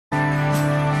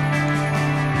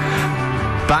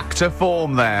Back to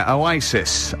form there,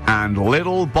 Oasis, and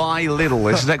Little by Little.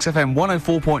 This is XFM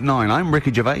 104.9. I'm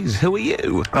Ricky Gervais. Who are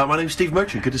you? My name's Steve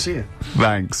Merchant. Good to see you.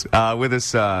 Thanks. With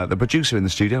us, the producer in the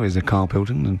studio is Carl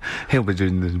Pilton, and he'll be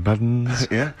doing the buttons.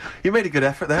 Yeah. You made a good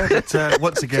effort there, but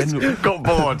once again... got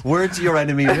bored. Words are your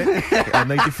enemy, Rick,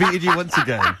 and they defeated you once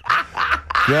again.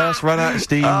 Just ran out of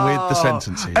steam with the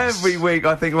sentences. Every week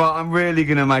I think, well, I'm really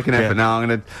going to make an effort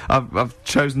now. I've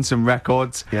chosen some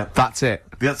records. Yeah. That's it.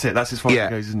 That's it. That's as far as it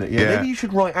goes, isn't it? Yeah. Maybe you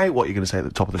should write out what you're going to say at the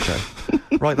top of the show.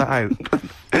 Write that out.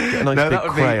 Get a nice big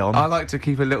crayon. I like to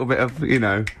keep a little bit of, you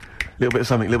know... A little bit of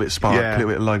something, a little bit of spark, a little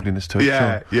bit of liveliness to it.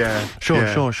 Sure.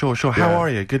 How are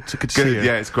you? Good to see you.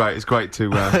 Yeah, it's great. It's great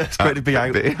to... it's great to be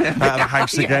out of the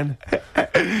house again.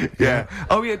 Yeah.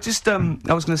 Oh, yeah, just, I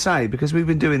was going to say, because we've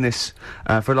been doing this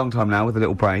for a long time now with a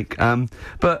little break,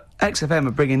 but XFM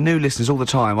are bringing new listeners all the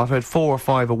time. I've heard 4 or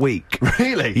 5 a week.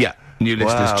 Really? Yeah. New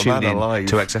listeners tune in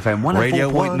to XFM 104.9. Radio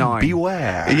 1,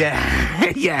 beware.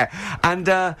 Yeah, yeah. And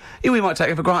we might take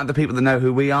it for granted the people that know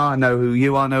who we are, know who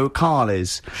you are, know who Carl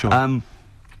is. Sure.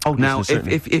 Now,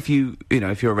 if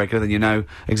you're a regular, then you know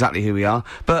exactly who we are.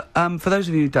 But for those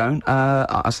of you who don't,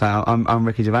 I'm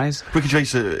Ricky Gervais. Ricky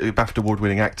Gervais, a BAFTA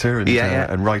award-winning actor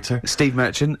and writer. Steve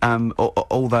Merchant,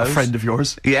 all those. A friend of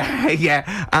yours. Yeah,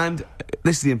 yeah. And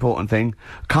this is the important thing.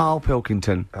 Carl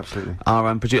Pilkington. Absolutely.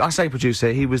 Our producer. I say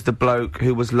producer, he was the bloke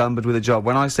who was lumbered with a job.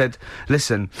 When I said,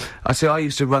 listen, I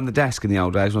used to run the desk in the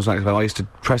old days when I was like, I used to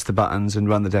press the buttons and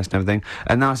run the desk and everything.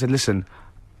 And now I said, listen,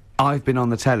 I've been on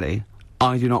the telly,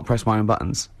 I do not press my own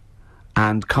buttons.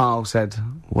 And Carl said,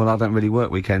 well, I don't really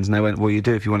work weekends. And they went, well, you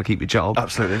do if you want to keep your job.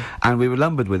 Absolutely. And we were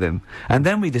lumbered with him. And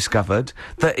then we discovered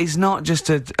that he's not just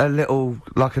a little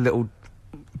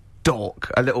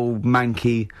dork, a little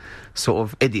manky sort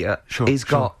of idiot. Sure, He's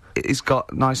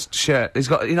got nice shirt. He's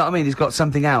got, you know what I mean? He's got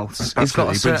something else. Absolutely. He's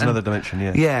got He brings another dimension,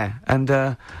 yeah. Yeah,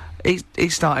 and he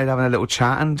started having a little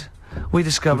chat, and we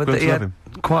discovered that he had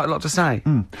quite a lot to say.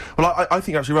 Well, I think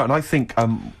you're absolutely right, and I think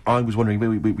I was wondering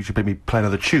maybe we should maybe play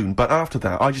another tune, but after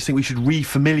that, I just think we should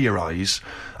re-familiarise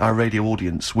our radio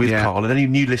audience with Carl, and any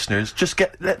new listeners, just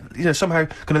somehow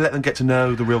kind of let them get to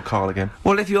know the real Carl again.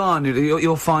 Well, if you are new,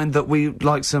 you'll find that we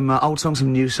like some old songs,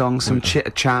 some new songs, some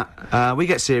chit-chat. We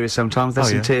get serious sometimes, there's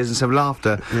some tears and some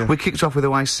laughter. Yeah. We kicked off with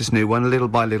Oasis' new one, Little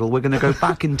by Little. We're going to go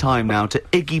back in time now to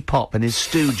Iggy Pop and his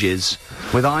Stooges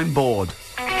with I'm Bored.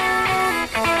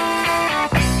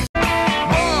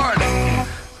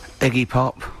 Iggy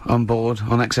Pop on board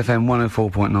on XFM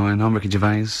 104.9. I'm Ricky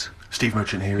Gervais. Steve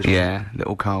Merchant here as well. Yeah,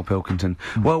 little Carl Pilkington.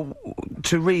 Well,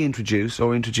 to reintroduce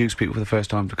or introduce people for the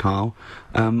first time to Carl,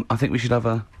 I think we should have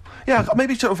a... Yeah,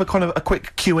 maybe sort of a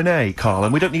quick Q&A, Carl,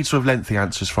 and we don't need sort of lengthy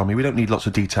answers from you. We don't need lots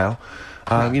of detail.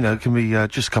 It can be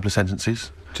just a couple of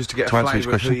sentences. Just to get a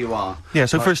flavour of who you are. Yeah,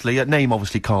 so firstly, name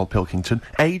obviously Carl Pilkington.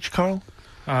 Age, Carl?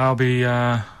 I'll be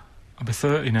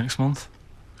 30 next month.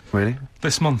 Really?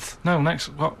 This month? No, next.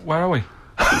 Where are we?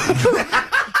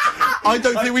 I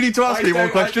don't think we need to ask any more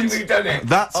questions. I think we've done it.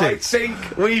 That's it. I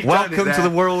think we've Welcome done it to the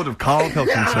world of Carl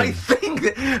Pilkington. I think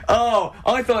that,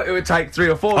 I thought it would take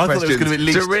 3 or 4 I questions thought it was going to be at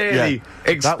least, to really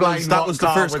explain that was the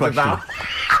first question.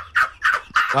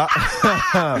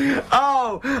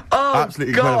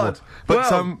 Absolutely God.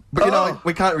 Incredible. But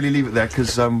we can't really leave it there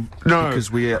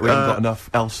because we haven't got enough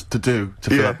else to do to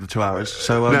fill up the 2 hours.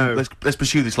 So let's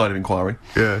pursue this line of inquiry.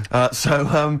 Yeah.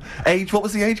 Age? What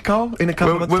was the age, Carl? In a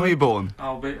couple of months' when were you born?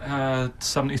 I'll be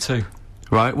 72.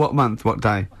 Right. What month? What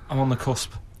day? I'm on the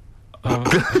cusp. You're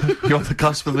on the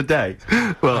cusp of a day.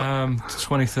 Well,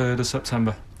 23rd of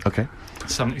September. Okay.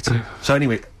 72. So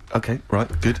anyway. Okay, right,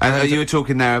 good. And you were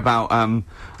talking there about,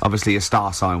 obviously, a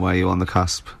star sign where you're on the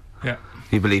cusp. Yeah.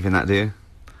 You believe in that, do you?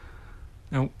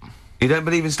 Nope. You don't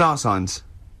believe in star signs?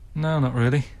 No, not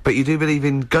really. But you do believe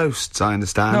in ghosts, I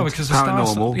understand. No, because the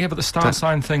paranormal. but the star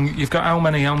sign thing, you've got how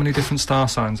many different star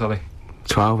signs are they?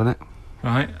 12, innit?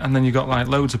 Right, and then you've got, like,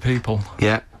 loads of people.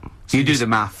 Yeah. So you do the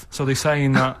math. So they're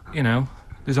saying that,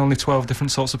 there's only 12 different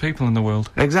sorts of people in the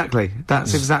world. Exactly.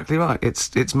 That's exactly right.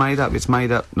 It's made up. It's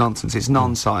made up nonsense. It's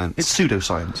non-science. It's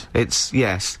pseudoscience.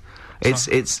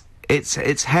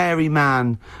 It's hairy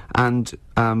man and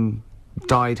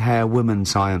dyed hair woman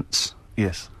science.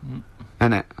 Yes.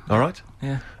 Innit? All right.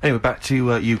 Yeah. Anyway, back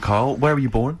to you, Carl. Where were you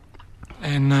born?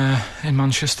 In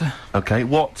Manchester. Okay.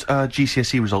 What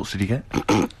GCSE results did you get?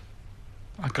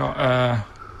 I got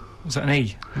was it an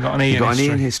E? I got an E. You got an E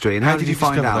in history. And how did you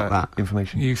find out that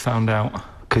information? You found out.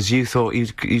 Because you thought you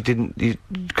couldn't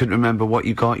remember what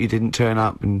you got. You didn't turn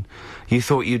up, and you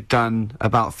thought you'd done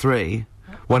about 3,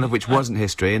 one of which wasn't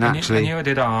history, and actually I knew I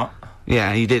did art.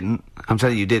 Yeah, you didn't. I'm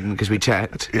telling you didn't, because we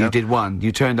checked. Yeah. You did one.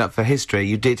 You turned up for history,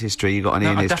 you did history, you got an E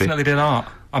in I history. definitely did art.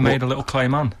 I made a little clay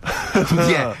man.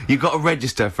 Yeah, you got to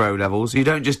register for O-levels. You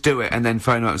don't just do it and then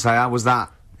phone up and say, how was that?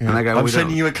 Yeah. And they go, I'm we sending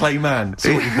don't. you a clay man.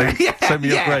 See what you think. Send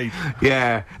me a grade.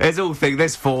 Yeah,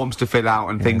 there's forms to fill out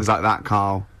and things like that,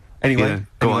 Carl. Anyway, Yeah,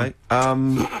 go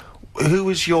on. Who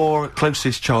was your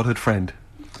closest childhood friend?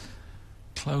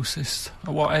 Closest?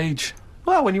 At what age?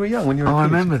 Well, when you were young, when you were a I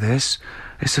kid. remember this.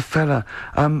 It's a fella.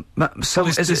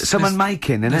 Is it someone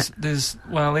making, innit?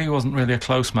 Well, he wasn't really a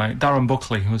close mate. Darren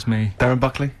Buckley was me. Darren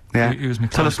Buckley? Yeah. He was my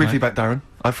Tell us close briefly mate. about Darren.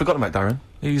 I've forgotten about Darren.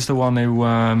 He's the one who,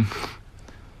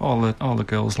 all the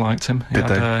girls liked him. He Did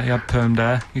they? had permed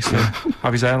hair. He used to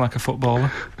have his hair like a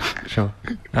footballer. Sure.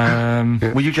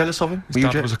 His Were you jealous of him?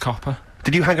 dad was a copper.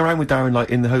 Did you hang around with Darren,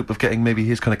 like, in the hope of getting maybe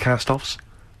his kind of cast-offs?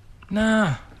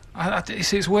 Nah.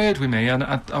 It's weird with me, and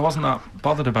I wasn't that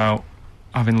bothered about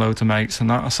having loads of mates and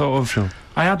that. I sort of... Sure.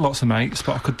 I had lots of mates,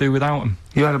 but I could do without them.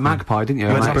 You had a magpie, didn't you?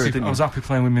 You had mate? a bird, didn't I you? was happy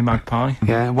playing with my magpie.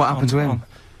 Yeah, what happened to him?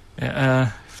 It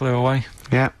flew away.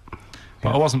 Yeah.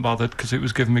 But I wasn't bothered, because it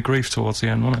was giving me grief towards the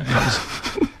end, wasn't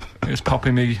it? It was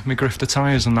popping me grifter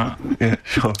tyres and that. Yeah,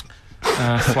 sure.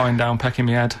 Flying down, pecking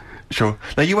me head. Sure.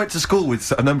 Now, you went to school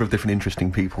with a number of different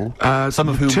interesting people. Some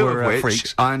of whom Two were of which,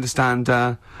 freaks. I understand,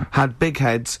 had big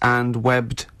heads and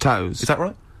webbed toes. Is that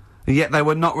right? Yet they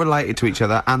were not related to each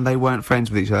other, and they weren't friends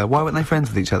with each other. Why weren't they friends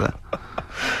with each other?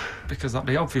 Because that'd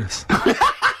be obvious.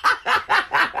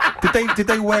 Did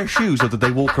they wear shoes, or did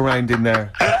they walk around in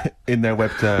their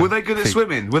webbed? Were they good at feet?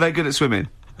 swimming? Were they good at swimming?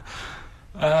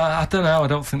 I don't know. I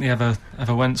don't think they ever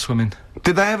went swimming.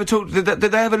 Did they ever talk? Did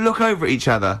they ever look over at each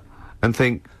other and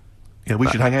think? Yeah, we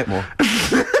should hang out more.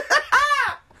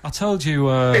 I told you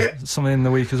something in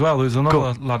the week as well. There was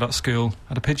another lad at school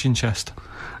had a pigeon chest.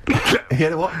 He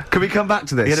had a what? Can we come back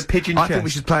to this? He had a pigeon I think chest. we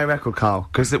should play a record, Carl,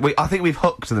 because I think we've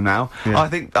hooked them now. Yeah. I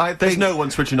think There's no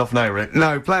one switching off now, Rick.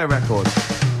 No, play a record.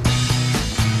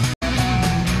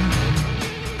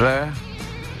 Blur,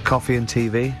 Coffee and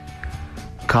TV.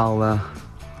 Carl,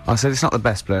 I said it's not the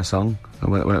best Blur song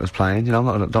when it was playing. You know,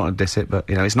 I don't want to diss it, but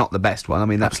you know, it's not the best one. I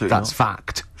mean, that's Absolutely not.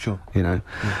 fact. Sure. You know,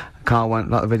 Carl won't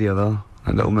like the video though.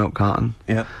 That little milk carton.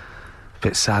 Yeah.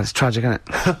 Bit sad. It's tragic, isn't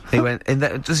it? He went.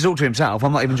 This is all to himself.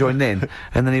 I'm not even joining in.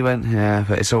 And then he went. Yeah,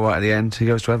 but it's all right at the end. He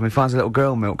goes to heaven. He finds a little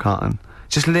girl milk carton.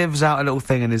 Just lives out a little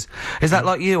thing and is that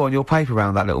like you on your paper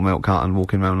round, that little milk carton,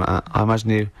 walking around like that? I imagine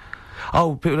you.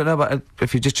 Oh, people don't know about it.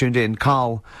 If you just tuned in,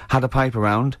 Carl had a paper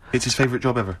round. It's his favourite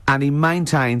job ever. And he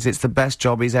maintains it's the best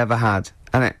job he's ever had.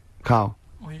 Isn't it, Carl?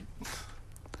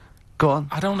 Go on.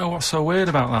 I don't know what's so weird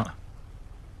about that.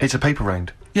 It's a paper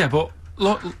round. Yeah, but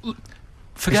look, forget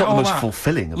It's not all the most that.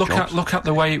 fulfilling of Look jobs. at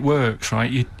the way it works, right?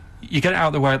 You get it out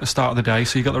of the way at the start of the day,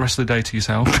 so you got the rest of the day to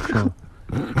yourself.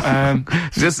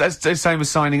 It's the same as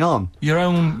signing on. You're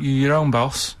your own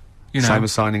boss. You know. Same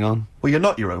as signing on. Well, you're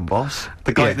not your own boss.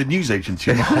 The guy Yeah. at the news agent's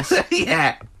your boss.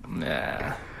 Yeah.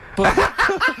 Yeah. But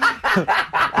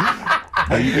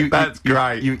That's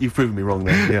great. You've proven me wrong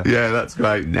there. Yeah. Yeah, that's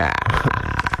great. Nah.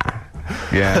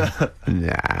 Yeah.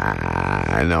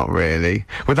 Nah, not really.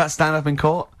 Would that stand up in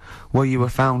court? Where you were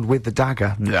found with the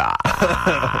dagger? Nah.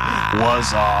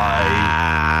 Was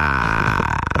I?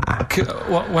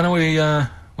 when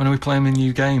are we playing a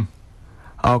new game?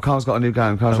 Oh, Carl's got a new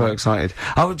game. Carl's very excited.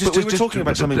 Oh, But we were talking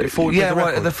about something before we Yeah, played the well,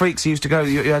 record. the freaks used to go.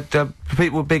 You had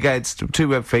people with big heads, two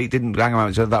web feet, didn't hang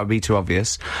around each other. That would be too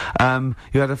obvious. You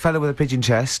had a fella with a pigeon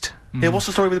chest. Yeah, what's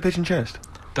the story with the pigeon chest?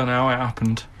 Don't know how it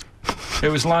happened. It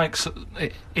was like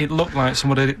it looked like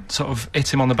somebody had sort of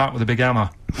hit him on the back with a big hammer,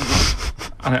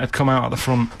 and it had come out at the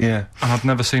front. Yeah. And I've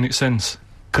never seen it since.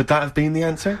 Could that have been the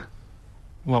answer?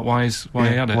 What? Why he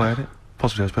had it? Why had it?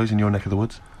 Possibly, I suppose, in your neck of the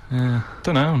woods. Yeah.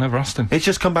 Don't know. Never asked him. It's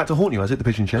just come back to haunt you, has it, the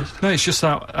pigeon chest? No, it's just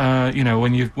that you know,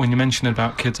 when you mentioned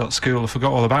about kids at school, I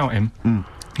forgot all about him.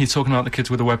 You're talking about the kids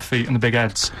with the web feet and the big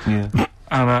heads, Yeah.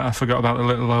 and I forgot about the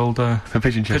little old The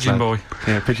pigeon chest. pigeon lad. boy.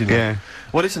 Yeah, pigeon. Yeah. lad.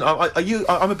 Well, listen,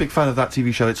 I'm a big fan of that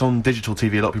TV show. It's on digital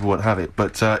TV. A lot of people won't have it,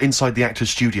 but Inside the Actor's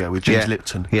Studio with James Yeah.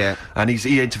 Lipton. Yeah. And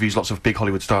he interviews lots of big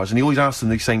Hollywood stars, and he always asks them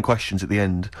these same questions at the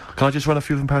end. Can I just run a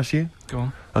few of them past you? Go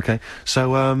on. Okay.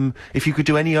 So, if you could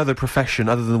do any other profession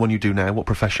other than the one you do now, what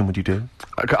profession would you do?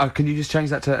 Can you just change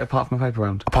that to apart from a paper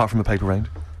round? Apart from a paper round.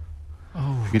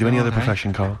 Oh. You could do any God, other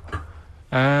profession, Carl.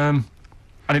 And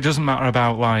it doesn't matter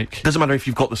about like. Doesn't matter if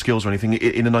you've got the skills or anything.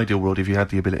 In an ideal world, if you had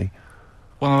the ability.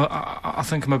 Well, I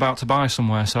think I'm about to buy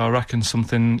somewhere, so I reckon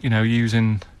something, you know,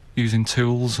 using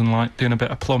tools and like doing a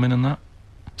bit of plumbing and that.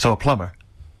 So a plumber.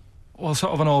 Well,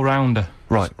 sort of an all-rounder.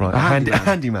 Right. A handyman. A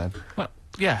handyman. Well,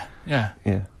 yeah. Yeah.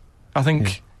 I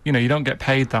think you know, you don't get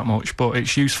paid that much, but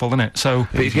it's useful, isn't it? So,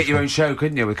 But you could get your own show,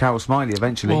 couldn't you, with Carol Smiley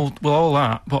eventually? well, all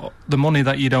that, but the money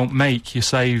that you don't make, you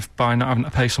save by not having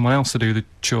to pay someone else to do the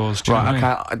chores. Do you know what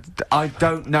I mean? Okay. I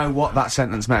don't know what that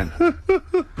sentence meant.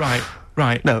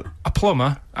 Right. No. A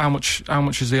plumber, how much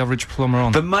is the average plumber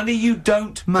on? The money you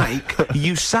don't make,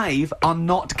 you save on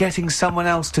not getting someone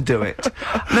else to do it.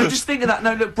 No, just think of that.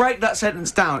 No, look, break that sentence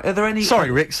down. Are there any...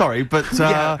 Sorry, Rick, sorry, but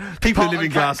people who live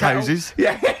in glass houses...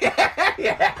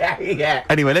 Yeah.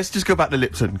 Anyway, let's just go back to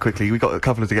Lipton quickly. We've got a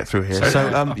couple to get through here.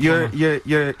 So,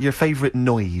 your favourite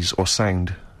noise or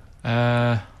sound?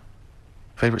 Favourite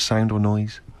sound or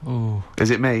noise? Ooh, Is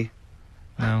it me?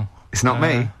 no. It's not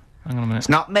me. Hang on a minute. It's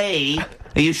not me.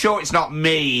 Are you sure it's not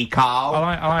me, Carl?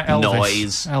 I like Elvis.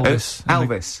 Noise. Elvis.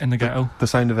 Elvis. In the ghetto. The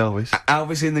sound of Elvis.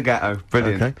 Elvis in the Ghetto.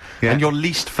 Brilliant. Okay. Yeah. And your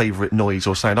least favourite noise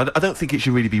or sound? I don't think it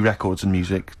should really be records and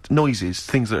music. Noises,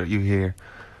 things that you hear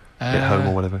at home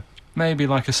or whatever. Maybe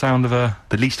like a sound of a...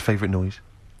 The least favourite noise?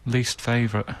 Least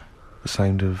favourite. The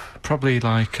sound of... Probably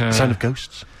like... sound of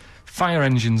ghosts? Fire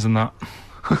engines and that.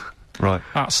 Right.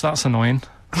 That's annoying.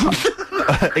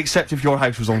 Except if your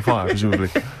house was on fire, presumably.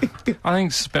 I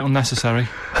think it's a bit unnecessary.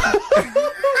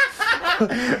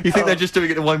 You think they're just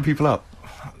doing it to wind people up?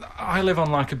 I live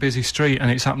on like a busy street and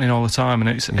it's happening all the time, and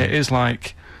it is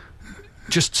like...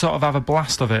 Just sort of have a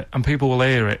blast of it and people will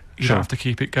hear it. You Sure. don't have to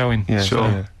keep it going. Yeah,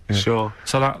 Sure. yeah. Sure.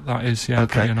 So that is, Okay.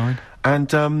 pretty annoying.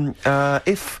 And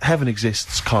if heaven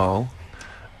exists, Carl,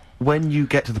 when you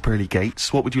get to the pearly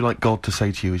gates, what would you like God to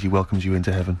say to you as he welcomes you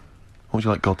into heaven? What would you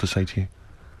like God to say to you?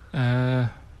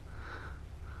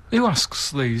 Who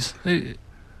asks these?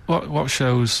 What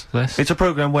show's this? It's a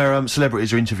programme where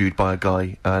celebrities are interviewed by a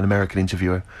guy, an American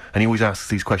interviewer, and he always asks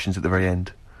these questions at the very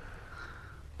end.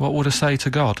 What would I say to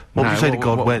God? What would No, you say to what-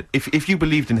 God what- when, if you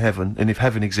believed in heaven, and if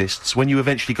heaven exists, when you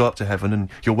eventually go up to heaven and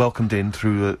you're welcomed in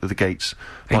through the gates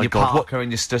In by your God, Parker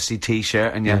and your Stussy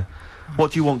t-shirt and your...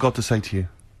 what do you want God to say to you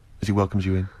as he welcomes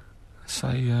you in?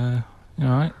 Say, you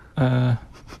alright?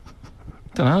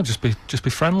 Don't know, just be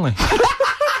friendly.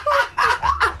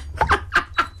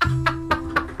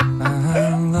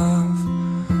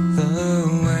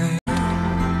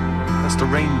 That's the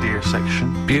reindeer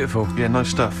section. Beautiful. Yeah, nice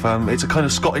stuff. It's a kind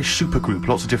of Scottish supergroup.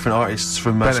 Lots of different artists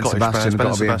from Ben and Scottish Sebastian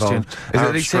bands. have got to be involved. Is it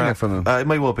Arab the singer Strap. from them? It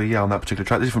may well be, yeah, on that particular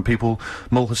track. There's different people.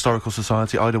 Mole Historical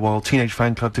Society, Idlewild, Teenage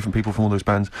Fan Club, different people from all those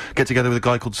bands. Get together with a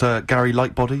guy called Gary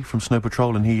Lightbody from Snow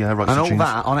Patrol, and he writes And the all tunes.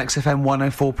 that on XFM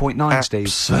 104.9, Steve.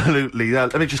 Absolutely.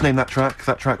 Let me just name that track.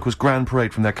 That track was Grand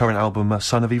Parade from their current album,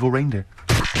 Son of Evil Reindeer.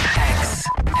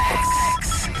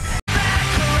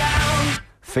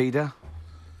 Feeder.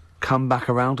 Come back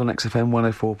around on XFM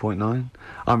 104.9.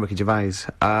 I'm Ricky Gervais.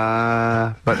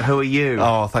 But who are you?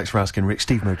 Oh, thanks for asking, Rick.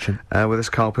 Steve Merchant. With us,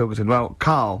 Carl Pilkington. Well,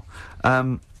 Carl,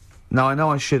 now I know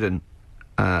I shouldn't,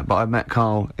 but I met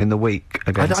Carl in the week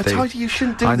again, I Steve. told you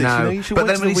shouldn't do I this, know, you know, you should but wait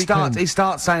then till when the he weekend.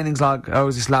 starts saying things like, "Oh,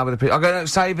 is this lad with a pig?" I go, "No,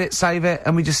 save it,"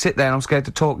 and we just sit there, and I'm scared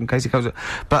to talk in case he goes.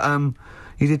 But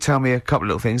you did tell me a couple of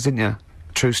little things, didn't you?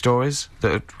 True stories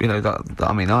that you know that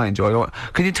I mean I enjoyed.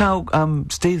 Can you tell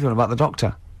Steve about the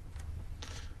doctor?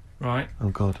 Right. Oh,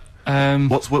 God.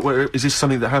 No, Is this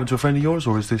something that happened to a friend of yours,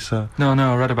 or is this... I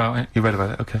read about it. You read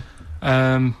about it? Okay.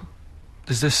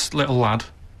 There's this little lad,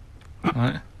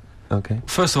 right? Okay.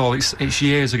 First of all, it's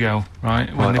years ago, right?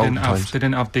 When Right, old they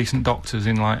didn't have decent doctors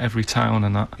in like every town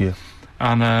and that. Yeah.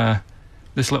 And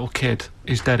this little kid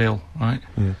is dead ill, right?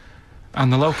 Yeah.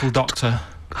 And the local doctor...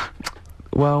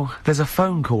 Well, there's a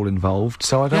phone call involved,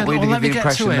 so I don't really let give the me get to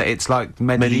impression it. that it's like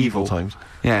Medieval times.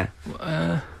 Yeah.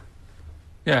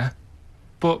 Yeah.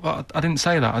 But I didn't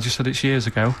say that, I just said it's years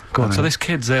ago. Go on So then. this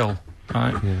kid's ill,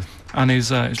 right? Yeah. And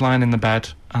he's lying in the bed,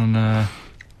 and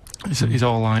he's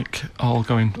all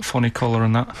going funny colour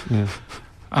and that. Yeah.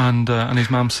 And his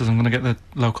mum says, "I'm going to get the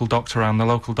local doctor round." The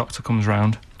local doctor comes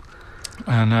round,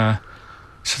 and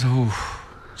he says, "Oh,"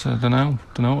 so I don't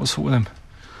know what's up with him.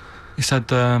 He said,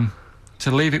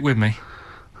 "Leave it with me."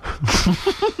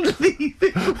 Leave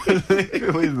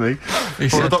it with me. He Well,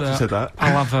 said, the doctor said that.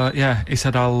 I'll have he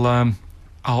said,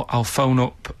 I'll phone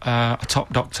up a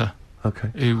top doctor Okay.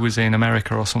 who was in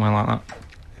America or somewhere like that.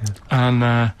 Yeah.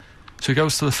 And so he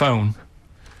goes to the phone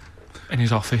in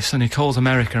his office and he calls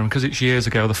America, and because it's years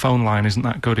ago, the phone line isn't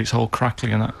that good, it's all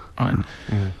crackly and that, right?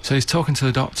 Yeah. So he's talking to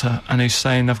the doctor and he's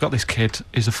saying, "I've got this kid,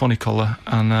 he's a funny colour,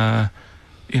 and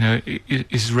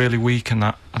he's really weak and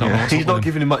that. I don't know what's He's up not with him."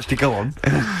 giving him much to go on.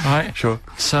 Right? Sure.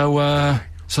 So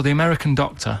the American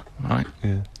doctor, right?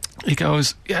 Yeah. He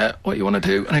goes, "Yeah, what you want to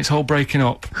do?" And it's all breaking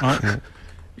up, right? Yeah.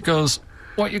 He goes,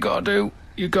 "What you got to do?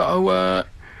 You got to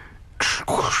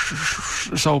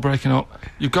it's all breaking up.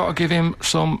 You've got to give him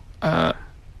some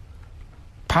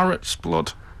parrot's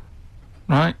blood.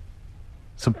 Right?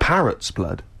 Some parrot's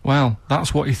blood? Well,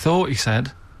 that's what he thought he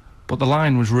said, but the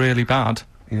line was really bad.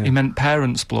 Yeah. He meant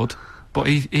parents' blood, but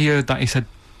he heard that he said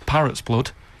parrot's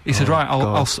blood. He said, right,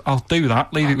 I'll do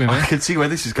that, leave it with me. I can see where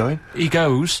this is going. He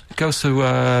goes to,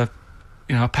 a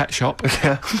pet shop.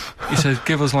 Yeah. He says,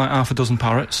 give us like half a dozen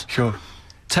parrots. Sure.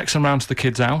 Takes them round to the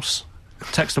kid's house,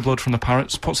 takes the blood from the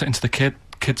parrots, puts it into the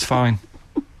kid's fine.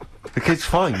 The kid's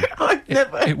fine? I've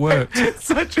never It worked.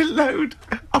 such a load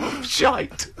of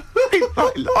shite in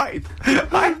my life.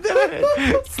 I've never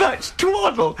heard such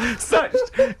twaddle, such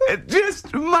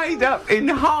just made up,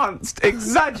 enhanced,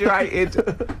 exaggerated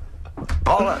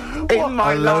bollocks in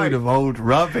my a life. load of old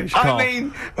rubbish, Carl. I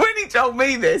mean, when he told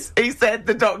me this, he said,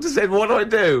 the doctor said, what do I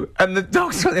do? And the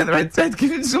doctor on the other end said,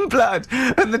 give him some blood.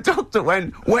 And the doctor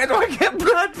went, where do I get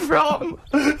blood from?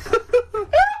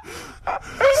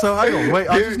 So hang on, wait,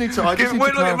 I just need to where do I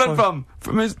get blood clarify. from?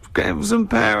 Give him some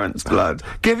parents' blood.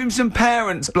 Give him some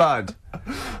parents' blood.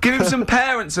 Give him some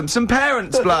parents'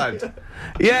 blood.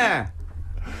 Yeah.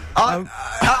 But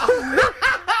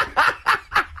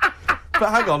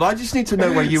hang on, I just need to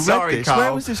know where you read this. Carl.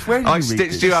 Where was this? Where did you I read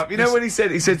stitched this? you up. You know what he said?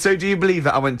 He said, so do you believe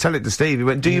it? I went, tell it to Steve. He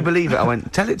went, do you believe it? I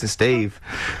went, tell it to Steve.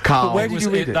 Carl. But where did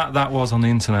you read it? That was on the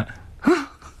internet.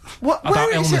 What? About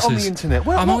Where is it on illnesses. the internet?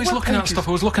 I'm always looking at stuff.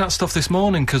 I was looking at stuff this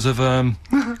morning because of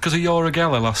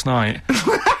Yoragella last night.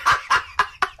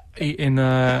 eating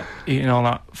all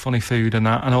that funny food and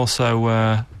that, and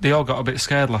also they all got a bit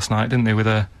scared last night, didn't they, with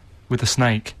a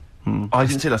snake? I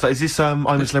didn't see that. So is this I'm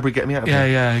a Celebrity, Get Me Out of Here?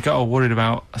 Yeah, he got all worried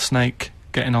about a snake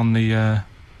getting on the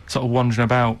sort of wandering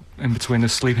about in between the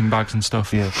sleeping bags and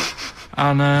stuff. Yeah.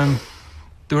 And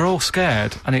they were all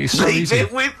scared, and it is so Leave easy.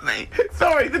 it with me.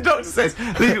 Sorry, the doctor says,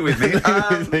 leave it with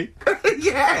me.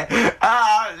 Yeah.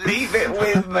 Leave it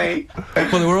with me.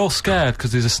 Well, they were all scared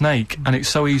because there's a snake, and it's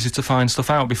so easy to find stuff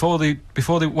out. Before they,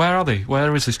 where are they?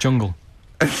 Where is this jungle?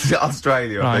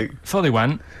 Australia, I Right. think. Before they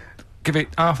went, give it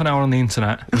half an hour on the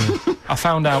internet. I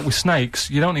found out with snakes,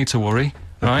 you don't need to worry,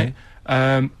 right?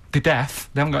 They're deaf.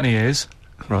 They haven't got any ears.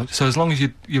 Right. So as long as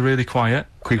you're really quiet,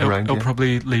 Creep around, it'll yeah.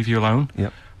 probably leave you alone.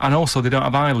 Yep. And also, they don't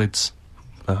have eyelids.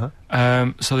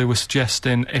 Uh-huh. So they were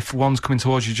suggesting if one's coming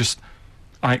towards you, just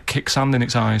like kick sand in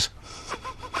its eyes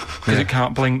because it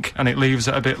can't blink, and it leaves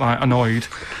it a bit like annoyed,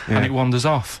 and it wanders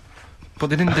off.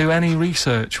 But they didn't do any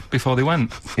research before they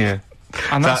went. Yeah.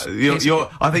 And that's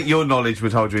I think your knowledge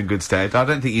would hold you in good stead. I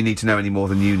don't think you need to know any more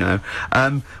than you know.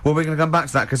 Well, we're going to come back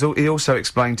to that because he also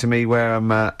explained to me where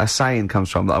a saying comes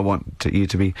from that I want you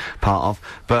to be part of.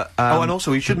 But and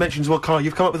also, you should mention as well, Carl,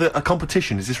 you've come up with a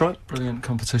competition, is this right? brilliant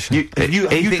competition. Have you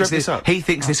thinks dreamt this up? he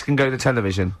thinks this can go to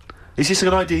television. Is this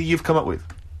an idea you've come up with?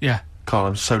 Yeah. Carl,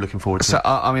 I'm so looking forward to So it.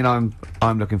 I mean,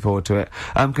 I'm looking forward to it.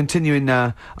 Continuing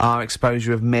our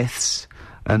exposure of myths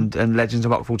and legends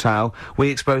of Rockfall Tale,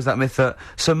 we exposed that myth that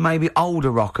some maybe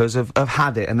older rockers have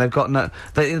had it, and they've got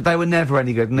they were never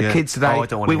any good. And the kids today, I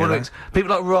don't want to hear that. people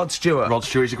like Rod Stewart. Rod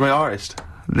Stewart's a great artist.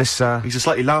 Let's He's a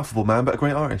slightly laughable man, but a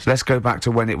great artist. let's go back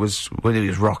to when he was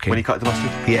rocking. When he cut the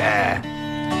mustard. Yeah.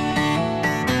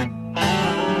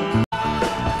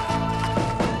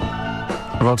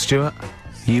 Rod Stewart,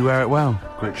 You Wear It Well.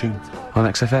 Great tune.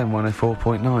 On XFM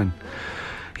 104.9.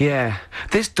 Yeah,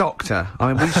 this doctor,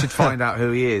 I mean, we should find out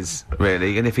who he is,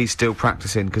 really, and if he's still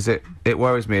practising, because it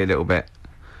worries me a little bit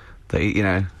that, he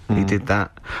did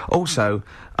that. Also,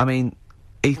 I mean,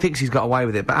 he thinks he's got away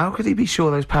with it, but how could he be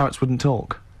sure those parrots wouldn't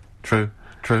talk? True.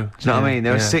 Do you know what I mean?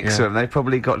 There were 6 of them, they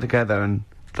probably got together and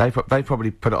they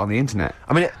probably put it on the internet.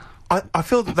 I mean, I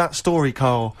feel that story,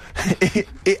 Carl,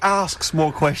 it asks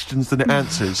more questions than it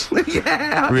answers.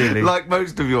 Yeah, really, like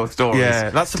most of your stories. Yeah,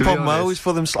 that's the problem. I always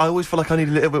feel like I need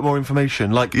a little bit more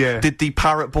information. Like, did the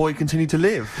parrot boy continue to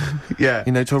live? Yeah,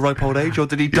 to a ripe old age, or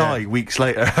did he die weeks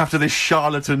later after this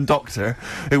charlatan doctor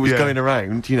who was going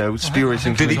around, spurious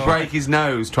information? Did he break his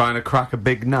nose trying to crack a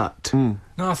big nut? No,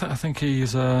 I think he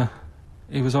was all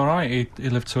right. He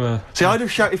lived to a. See, I'd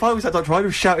have shouted if I was that doctor. I'd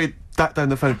have shouted that down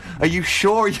the phone. Are you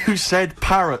sure you said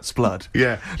parrot's blood?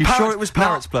 Yeah. You sure it was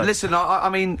parrot's blood? Listen, I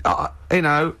mean,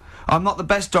 I'm not the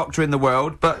best doctor in the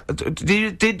world, but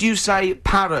did you say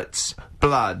parrot's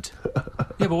blood?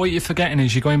 Yeah, but what you're forgetting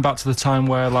is you're going back to the time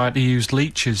where, like, they used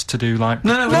leeches to do, like...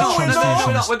 No, we're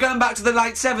transfusions. not. We're going back to the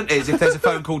late 70s if there's a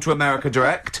phone call to America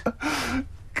Direct.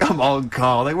 Come on,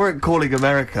 Carl. They weren't calling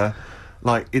America,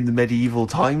 like, in the medieval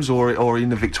times or in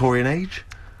the Victorian age.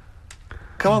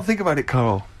 Come on, think about it,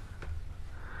 Carl.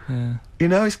 Yeah.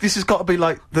 This has got to be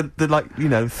like the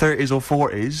 30s or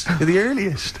 40s, the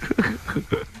earliest.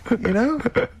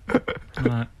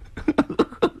 Right.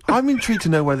 I'm intrigued to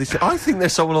know where this. I think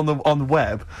there's someone on the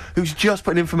web who's just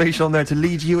putting information on there to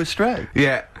lead you astray.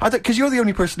 Yeah. Because you're the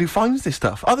only person who finds this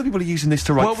stuff. Other people are using this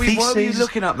to write theses. What were you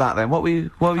looking up that then? What were you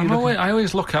looking? I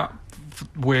always look at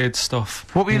weird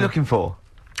stuff. What were you looking for?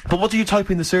 But what do you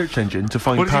type in the search engine to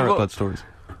find parrot blood stories?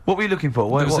 What were you looking for?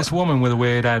 There was this woman with a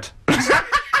weird head.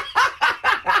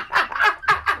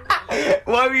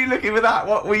 Why were you looking for that?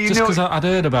 What were you? Just because I'd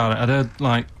heard about it. I'd heard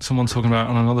like someone talking about it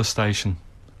on another station.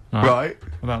 Right.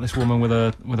 About this woman with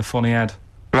a funny head.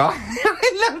 Right.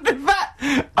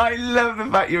 I love the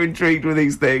fact you're intrigued with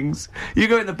these things. You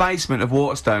go in the basement of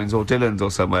Waterstones or Dillon's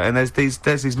or somewhere, and there's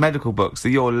these medical books that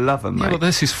you'll love them, mate. Yeah, but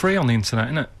this is free on the internet,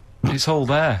 isn't it? It's all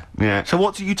there. Yeah. So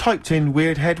what you typed in?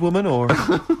 Weird head woman or?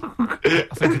 I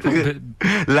think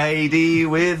lady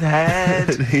with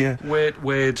head. Yeah.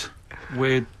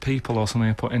 Weird people or something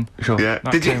I put in. Sure. Yeah.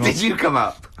 Did you come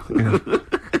up? Yeah.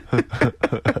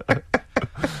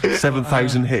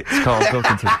 7,000 hits, Carl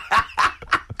Pilkington.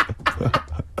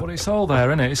 But it's all there,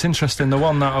 isn't it? It's interesting. The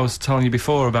one that I was telling you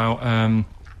before about,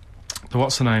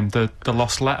 what's the name? The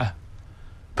lost letter.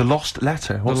 The lost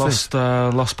letter? What's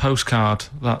the lost postcard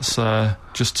that's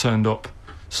just turned up.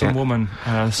 Some woman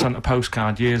sent a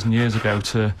postcard years and years ago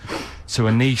to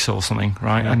a niece or something,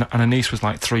 right? Yeah. And a niece was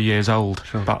like 3 years old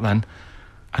back then.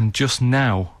 And just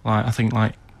now, like I think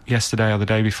like yesterday or the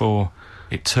day before,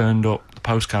 it turned up. The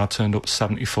postcard turned up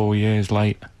 74 years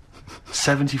late.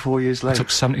 74 years late? It took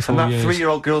 74 years. years. And that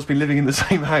 3-year-old girl's been living in the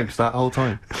same house that whole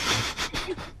time?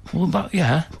 Well,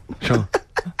 yeah. Sure.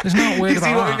 There's not weird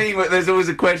about that. You see what I mean? There's always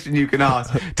a question you can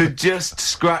ask to just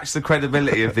scratch the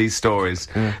credibility of these stories.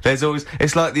 Yeah. There's always...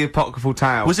 It's like the apocryphal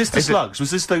tale. Was this the slugs? Was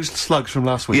this those slugs from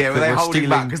last week? Yeah, well, they're holding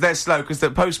back because they're slow, because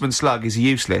the postman slug is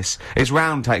useless. His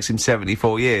round takes him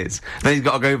 74 years. Then he's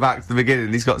got to go back to the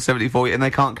beginning. He's got 74 years, and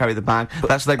they can't carry the bag.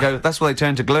 That's where they go. That's why they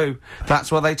turn to glue.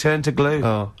 That's why they turn to glue.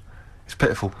 Oh. It's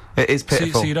pitiful. It is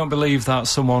pitiful. So you don't believe that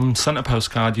someone sent a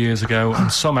postcard years ago and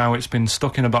somehow it's been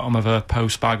stuck in the bottom of a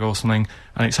post bag or something,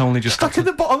 and it's only just stuck in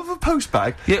the bottom of a post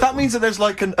bag? Yeah. That means that there's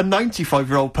like a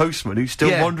 95-year-old postman who's still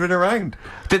wandering around.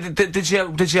 Did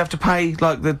you have to pay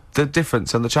like the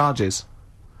difference on the charges?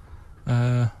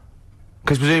 Because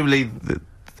presumably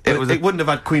it wouldn't have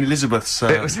had Queen Elizabeth's.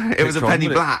 It was a penny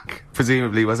black,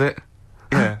 presumably, was it?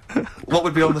 Yeah. What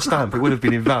would be on the stamp? It would have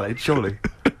been invalid, surely.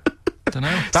 Don't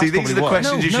know. See, these are the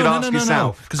questions you should ask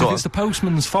yourself. Because if it's the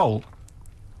postman's fault,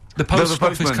 the post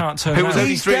office can't turn around. Who was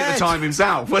only 3 at the time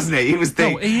himself, wasn't he? He was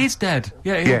No, he is dead.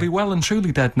 Yeah, he'll be well and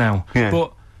truly dead now. Yeah.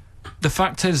 But the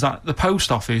fact is that the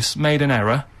post office made an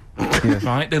error,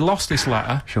 right? They lost this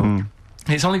letter. Sure. Mm.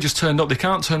 It's only just turned up. They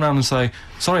can't turn around and say,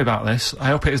 sorry about this, I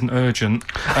hope it isn't urgent.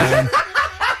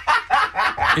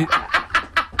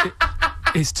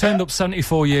 It's turned up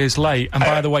 74 years late, and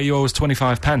by the way, you owe us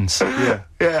 25 pence.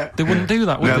 Yeah. They wouldn't do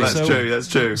that, would they? That's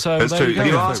true. So that's true. you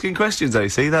You're asking questions, though, you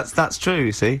see? That's true,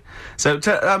 you see? So,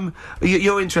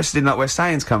 you're interested in, like, where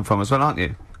sayings come from as well, aren't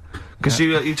you? Because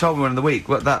you told me one in the week,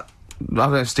 I don't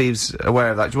know if Steve's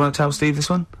aware of that. Do you want to tell Steve this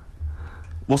one?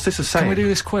 What's this a saying? Can we do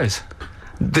this quiz?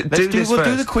 We'll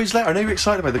do the quiz later. I know you're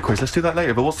excited about the quiz. Let's do that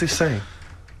later, but what's this saying?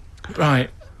 Right.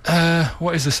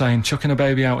 What is the saying? Chucking a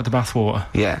baby out with the bathwater.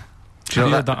 Yeah.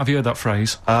 Have you heard that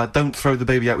phrase? Don't throw the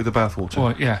baby out with the bathwater.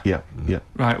 Well, yeah. Yeah.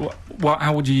 Right,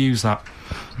 how would you use that?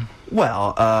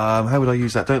 Well, how would I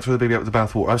use that? Don't throw the baby out with the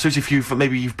bathwater. I suppose if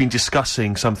you've been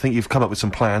discussing something, you've come up with some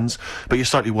plans, but you're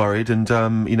slightly worried, and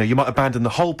you might abandon the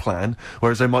whole plan,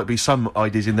 whereas there might be some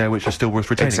ideas in there which are still worth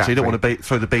retaining. Exactly. So you don't want to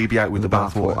throw the baby out with the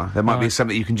bathwater. There might be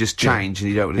something you can just change, and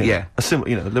you don't. Yeah.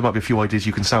 There might be a few ideas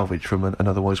you can salvage from an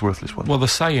otherwise worthless one. Well, the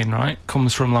saying, right,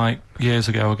 comes from like years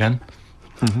ago again.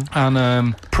 Mm-hmm.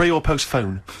 And pre or post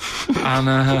phone,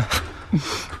 and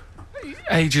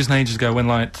ages and ages ago when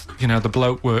the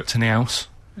bloke worked in the house,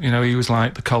 he was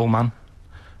like the coal man,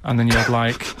 and then you had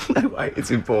like no way,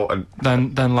 it's important.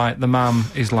 Then like the mum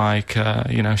is like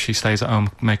she stays at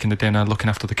home making the dinner, looking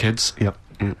after the kids. Yep.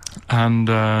 And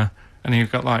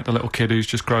you've got like the little kid who's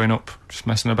just growing up, just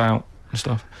messing about and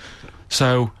stuff.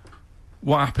 So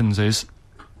what happens is,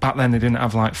 back then they didn't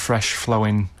have like fresh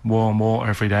flowing warm water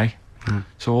every day.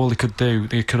 So all they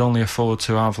could only afford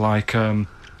to have like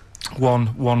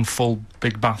one full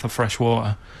big bath of fresh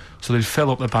water. So they'd fill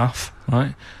up the bath,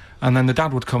 right? And then the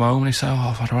dad would come home and he'd say,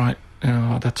 I've had I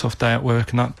had a tough day at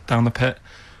work and that down the pit.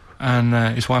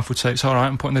 And his wife would say, it's all right,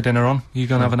 I'm putting the dinner on. You're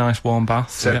going to have a nice warm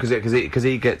bath. So, because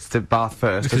he gets to bath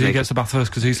first. Because he gets to bath first,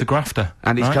 because he's the grafter.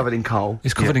 And he's covered in coal.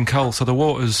 He's covered in coal, so the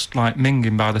water's, like,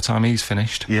 minging by the time he's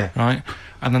finished. Yeah. Right?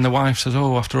 And then the wife says,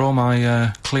 after all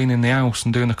my cleaning the house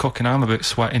and doing the cooking, I'm a bit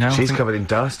sweaty now. She's covered in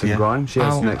dust and grime.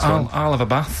 I'll have a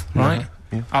bath, right?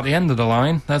 At the end of the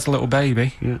line, there's a little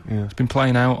baby. Yeah. It's been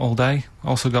playing out all day.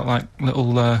 Also got like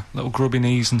little grubby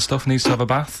knees and stuff. Needs to have a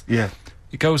bath. Yeah.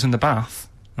 It goes in the bath,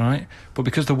 right? But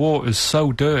because the water's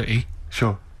so dirty,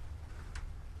 Sure.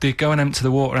 they go and empty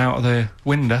the water out of the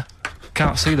window.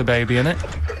 Can't see the baby in it.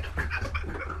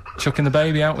 Chucking the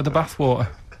baby out with the bath water.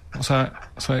 That's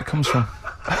where it comes from.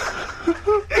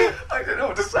 I don't know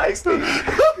what to say, Steve.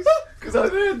 Because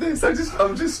I've heard this. I'm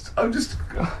just.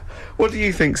 What do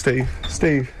you think, Steve?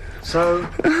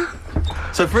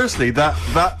 So firstly,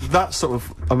 that sort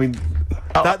of, I mean,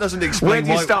 that doesn't explain Where do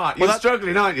you why- start? well, You're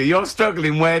struggling, aren't you? You're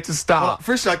struggling where to Well, start.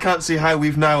 firstly, I can't see how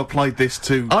we've now applied this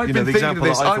to, I've you been know, the thinking example of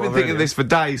this. that I I've been thought thinking of earlier. this for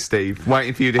days, Steve.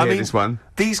 Waiting for you to hear this one.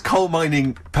 These coal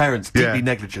mining parents, deeply Yeah.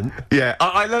 negligent. Yeah,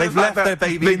 I love They've the left fact that their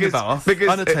baby in the bath,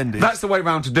 unattended. That's the way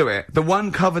round to do it. The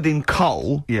one covered in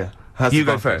coal. Yeah. You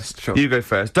go first. Sure. You go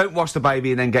first. Don't wash the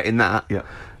baby and then get in that. Yeah.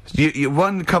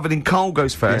 One covered in coal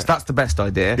goes first. Yeah. That's the best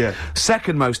idea. Yeah.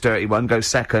 Second most dirty one goes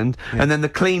second, and then the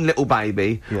clean little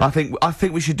baby. Yeah. I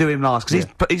think we should do him last because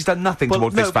he's done nothing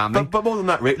towards this family. But more than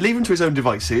that, Rick, leave him to his own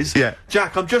devices. Yeah.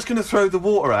 Jack, I'm just going to throw the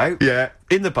water out. Yeah.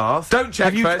 In the bath. Don't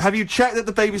check first. Have you checked that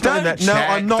the baby's down there? Don't No, check,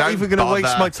 I'm not don't even going to waste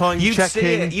bother. my time You'd checking.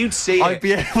 see it, you'd see I'd it.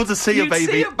 be able to see a You'd baby.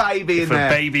 see a baby in if there. a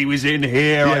baby was in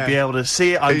here, Yeah. I'd be able to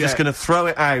see it. I'm Yeah. just going to throw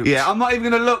it out. Yeah, I'm not even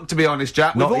going to look, to be honest,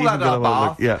 Jack. Not We've all even had our gonna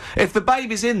look, bath. yeah. If the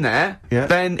baby's in there, Yeah.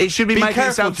 then it should be Be making careful,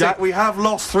 itself Jack. sick. We have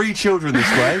lost 3 children this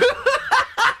way.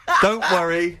 Don't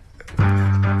worry.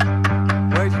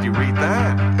 Where did you read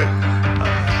that?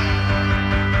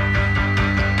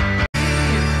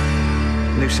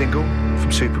 New single from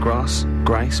Supergrass,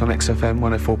 Grace, on XFM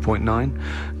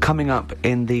 104.9. Coming up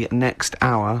in the next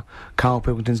hour, Carl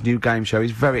Pilkington's new game show.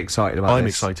 He's very excited about I'm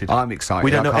this. excited. I'm excited.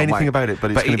 We don't I know can't anything wait. about it, but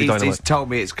it's gonna be he's dynamite. told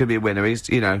me it's going to be a winner. He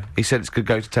said it's going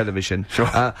to go to television. Sure.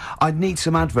 I need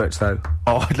some adverts, though.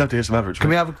 Oh, I'd love to hear some average. Can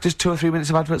we have just 2 or 3 minutes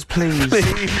of adverts, please?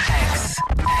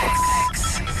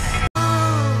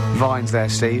 Vines there,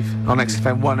 Steve. On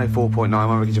XFM 104.9,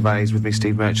 I'm Ricky Gervais with me,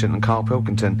 Steve Merchant, and Carl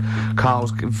Pilkington.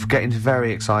 Carl's getting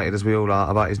very excited, as we all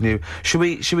are, about his new... Should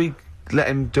we let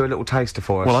him do a little taster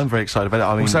for us? Well, I'm very excited about it.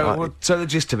 I mean, So the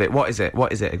gist of it, what is it?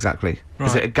 What is it exactly? Is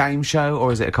Right. it a game show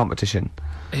or is it a competition?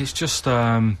 It's just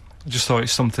thought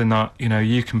it's something that,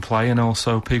 you can play and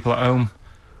also people at home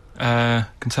can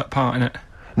take part in it.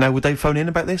 now, would they phone in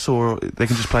about this, or they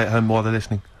can just play at home while they're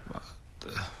listening?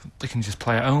 They can just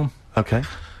play at home. Okay.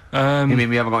 You mean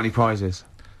we haven't got any prizes?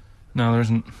 No, there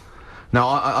isn't. No,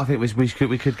 I think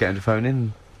we could get him to phone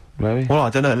in, maybe. Well, I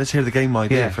don't know. Let's hear the game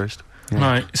idea Yeah. first. Yeah.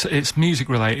 Right, it's music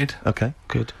related, Okay.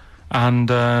 Good. and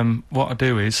what I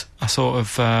do is I sort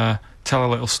of tell a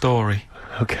little story,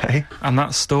 Okay. and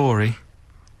that story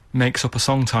makes up a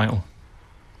song title.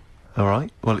 All right.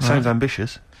 Well, it sounds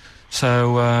ambitious.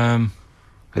 So,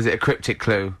 Is it a cryptic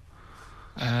clue?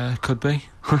 could be.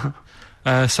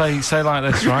 Say like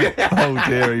this, right? Oh,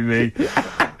 dearie me.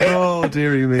 Oh,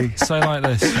 dearie me. Say like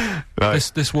this.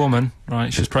 Right. This woman,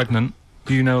 right, she's pregnant.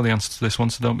 You know the answer to this one,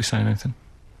 so don't be saying anything.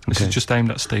 This Okay. is just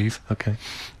aimed at Steve. Okay.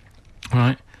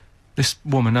 Right. This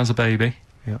woman has a baby.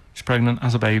 Yeah. She's pregnant,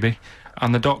 has a baby,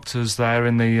 and the doctor's there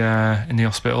in the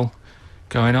hospital,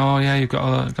 going, "Oh yeah, you've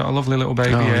got a lovely little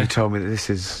baby Oh, here. you told me that this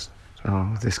is...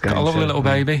 Oh, this game Got a lovely show. little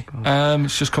baby.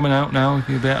 It's just coming out now.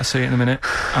 You'll be able to see it in a minute,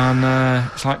 and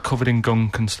it's like covered in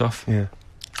gunk and stuff. Yeah.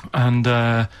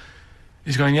 And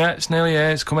he's going, yeah, it's nearly here.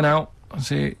 It's coming out. I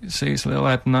see its little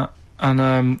head and that,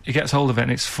 and he gets hold of it,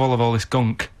 and it's full of all this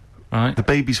gunk, right? The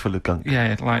baby's full of gunk.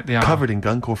 Yeah, like the Covered in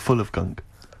gunk or full of gunk?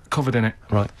 covered in it.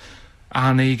 Right.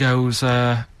 And he goes,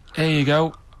 here you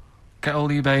go, get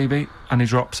hold of your baby, and he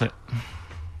drops it.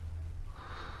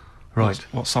 Right.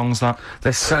 What song's that?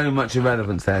 There's so much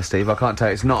irrelevance there, Steve. I can't tell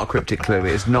you. It's not a cryptic clue.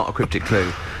 It's not a cryptic clue.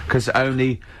 Because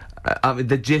only... I mean,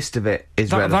 the gist of it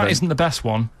is relevant. That isn't the best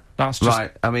one. That's just...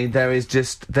 Right, I mean, there is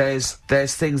just... There's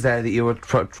things there that you were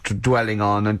dwelling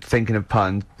on and thinking of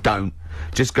puns. Don't.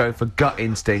 Just go for gut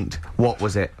instinct. What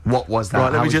was it? What was that?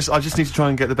 Right, How I was- just need to try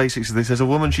and get the basics of this. There's a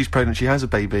woman, she's pregnant, she has a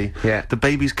baby. Yeah. The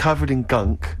baby's covered in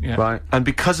gunk. Yeah. Right, And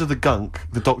because of the gunk,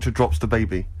 the doctor drops the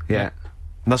baby. yeah.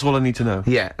 And that's all I need to know.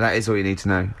 Yeah, that is all you need to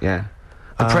know, yeah.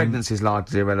 The pregnancy's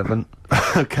largely irrelevant.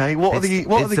 Okay, what are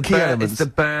the key elements? It's the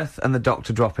birth and the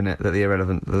doctor dropping it that are the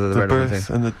irrelevant, the The relevant birth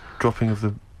thing. and the dropping of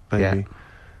the baby.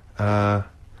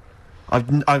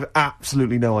 I've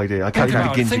absolutely no idea. I can't even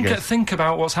begin to guess. Think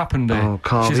about what's happened here. Oh,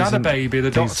 Carl, She's had a isn't- baby,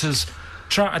 the doctor's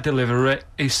trying to deliver it,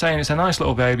 he's saying it's a nice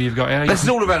little baby you've got here. This is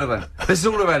all irrelevant. This is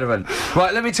all irrelevant.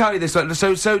 Right, let me tell you this.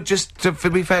 So just to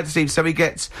be fair to Steve, so he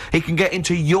can get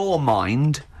into your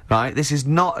mind right? This is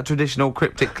not a traditional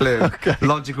cryptic clue,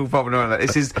 logical problem or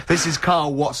anything. This is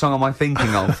Carl, what song am I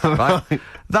thinking of, right?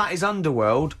 That is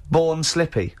Underworld, Born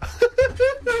Slippy.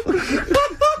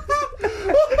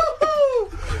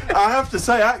 I have to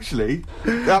say, actually,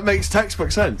 that makes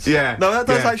textbook sense. Yeah. No, that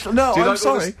does actually. No, I'm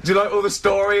sorry. Do you like all the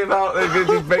story about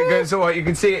it's all right, you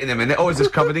can see it in a minute, or is this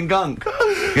covered in gunk?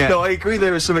 Yeah. No, I agree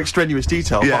there is some extraneous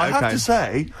detail, but I have to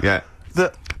say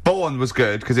that Born was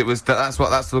good, because it was, that's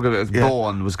the look of it, was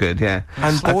Born was good, yeah.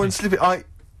 And Born Slippy,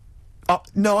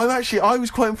 no, I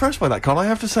was quite impressed by that, Carl, I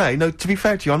have to say. No, to be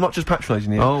fair to you, I'm not just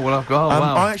patronising you. Oh, well, wow.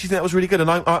 I actually think that was really good, and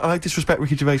I disrespect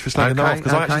Ricky Gervais for slagging that off,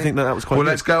 because I actually think that was quite good.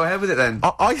 Well, let's go ahead with it then.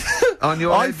 I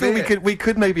feel we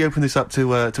could maybe open this up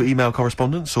to email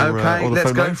correspondence, or or the let's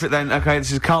phone go line. for it then. Okay,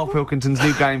 this is Carl Pilkington's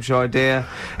new game show idea.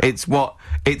 It's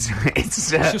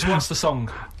just what's the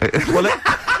song?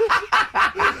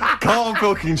 Carl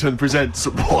Pilkington presents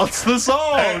What's the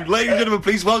Song? Ladies and gentlemen,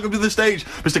 please welcome to the stage,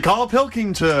 Mr. Carl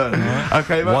Pilkington.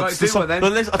 Okay, what's the song? Then?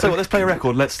 I'll tell you what, let's play a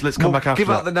record. Let's come back after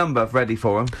Give out the number ready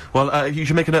for him. Well, you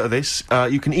should make a note of this.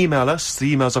 You can email us.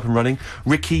 The email's up and running.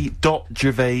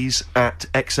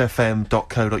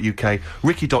 ricky.gervais@xfm.co.uk.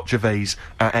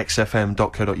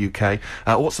 ricky.gervais@xfm.co.uk.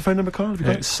 What's the phone number, Carl? Have you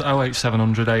got It's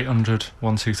 08700 800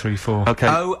 1234. Okay.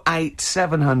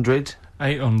 08700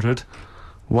 800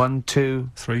 1, 2,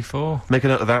 3, 4. Make a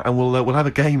note of that, and we'll have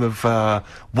a game of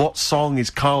what song is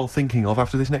Carl thinking of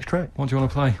after this next track. What do you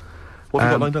want to play? What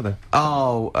have you got lined up there?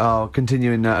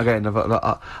 Continuing again. I've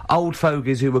got old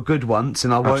fogies who were good once,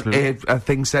 and I won't hear a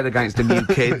thing said against the new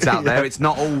kids out there. It's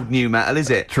not all new metal, is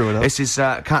it? True enough. This is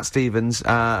Cat Stevens,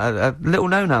 a little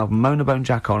known album, Mona Bone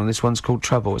Jack on, and this one's called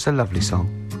Trouble. It's a lovely song.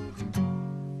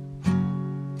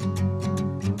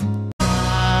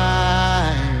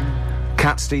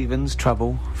 Cat Stevens,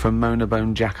 Trouble, from Mona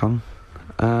Bone Jack on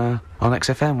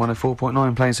XFM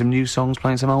 104.9, playing some new songs,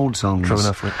 playing some old songs. True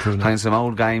enough, Rick, true enough. Playing some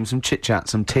old games, some chit-chat,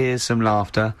 some tears, some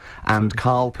laughter, and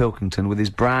Carl Pilkington with his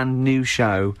brand new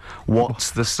show, What's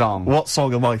the Song? What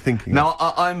song am I thinking Now,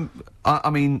 of? I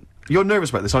mean... You're nervous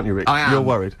about this, aren't you, Rick? I am. You're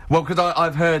worried. Well, because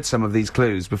I've heard some of these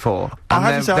clues before,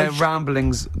 and they're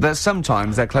ramblings,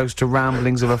 sometimes they're close to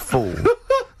ramblings of a fool.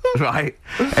 Right?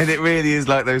 And it really is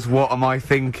like those what am I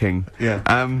thinking? Yeah.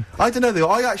 I don't know though,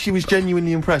 I actually was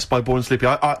genuinely impressed by Born Slippy.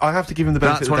 I have to give him the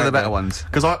benefit That's of the one of the doubt better there. ones.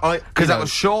 Because that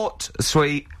was short,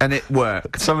 sweet, and it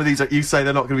worked. Some of these that you say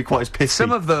they're not going to be quite as pithy.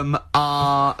 Some of them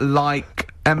are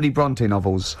like Emily Bronte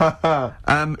novels.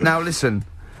 Now listen,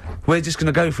 we're just going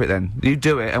to go for it then. You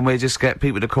do it, and we'll just get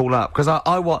people to call up, because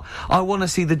I want to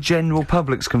see the general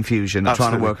public's confusion at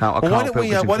trying to work out a Carl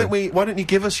Pilkington clue. Why don't you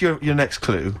give us your next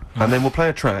clue, and then we'll play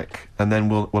a track, and then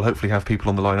we'll hopefully have people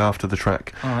on the line after the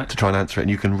track to try and answer it, and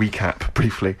you can recap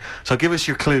briefly. So give us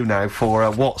your clue now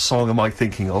for what song am I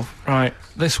thinking of? Right,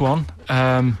 this one,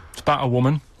 it's about a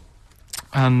woman,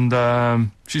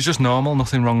 and she's just normal,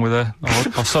 nothing wrong with her,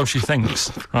 or so she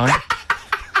thinks, right?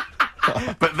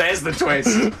 But there's the twist.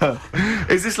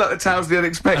 Is this like the Tales of the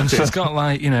Unexpected? And she's got,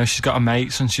 like, she's got her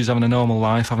mates, and she's having a normal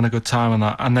life, having a good time and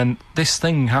that, and then this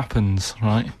thing happens,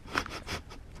 right?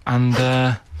 And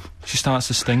she starts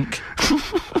to stink,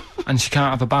 and she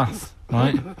can't have a bath,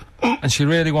 right? And she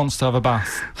really wants to have a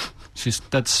bath. She's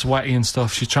dead sweaty and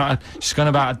stuff. She's going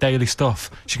about her daily stuff.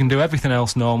 She can do everything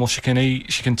else normal. She can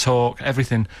eat, she can talk,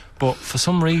 everything. But for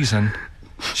some reason,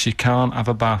 she can't have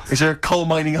a bath. Is there a coal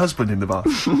mining husband in the bath?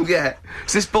 Yeah.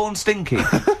 Is this Born Stinky?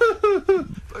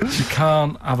 She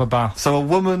can't have a bath. So a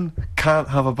woman can't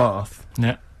have a bath?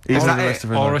 Yeah. Even the rest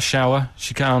of her or life. a shower.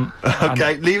 She can't.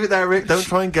 Okay, leave it there, Rick. Don't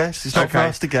try and guess. It's not for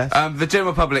us to guess. The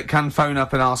general public can phone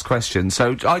up and ask questions,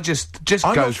 so I just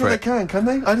I'm go not for sure it. they can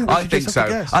they? I think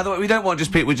so. Otherwise, we don't want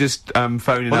just people just phoning up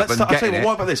and I'll tell getting you it.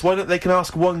 what about this? Why don't they can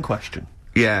ask one question?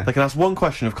 Yeah. They can ask one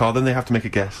question of Carl, then they have to make a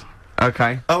guess.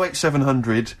 Okay.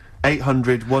 08700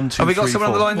 800 1234. Have we got someone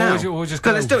on the line now? We'll just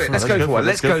go. Let's do it. Let's go for one.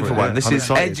 Let's go for one. This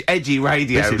is edgy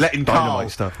radio. This is letting Carl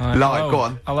dynamite stuff. live. Go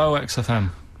on. Hello,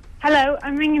 XFM. Hello,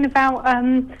 I'm ringing about,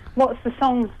 what's the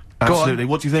song? Absolutely.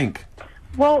 What do you think?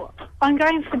 Well, I'm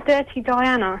going for Dirty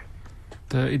Diana.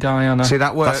 Dirty Diana. See,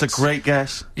 that works. That's a great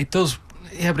guess. It does.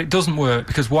 Yeah, but it doesn't work,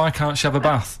 because why can't she have a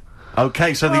bath?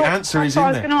 Okay, so the answer is in I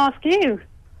was there. going to ask you.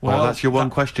 Well, that's your one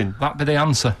question. That'd be the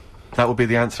answer. That would be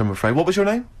the answer, I'm afraid. What was your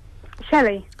name?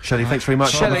 Shelley. Shelley, thanks very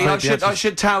much. Shelley, I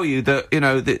should tell you that,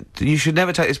 that you should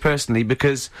never take this personally,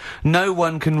 because no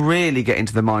one can really get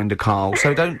into the mind of Carl,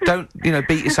 so don't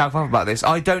beat yourself up about this.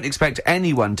 I don't expect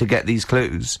anyone to get these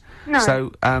clues.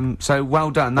 No. So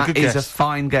well done. That is a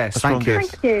fine guess. Thank you.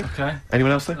 Thank you. Okay.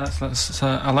 Anyone else there? Let's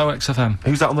hello, XFM.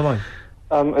 Who's that on the line?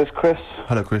 It's Chris.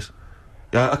 Hello, Chris.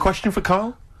 A question for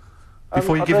Carl?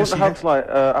 before you I give us don't a have, guess? like,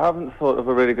 I haven't thought of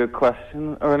a really good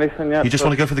question or anything yet. You just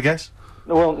want to go for the guess?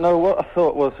 Well, no, what I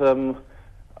thought was,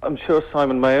 I'm sure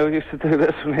Simon Mayo used to do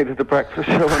this when he did the breakfast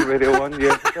show on Radio 1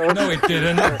 years ago. No, it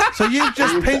didn't. So you've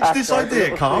just pinched this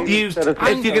idea, Carl? If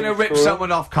you're going to rip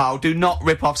someone off, Carl, do not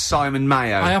rip off Simon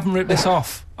Mayo. I haven't ripped this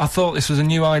off. I thought this was a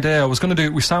new idea. I was going to do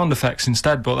it with sound effects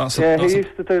instead, but that's he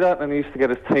used to do that, and he used to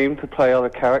get his team to play other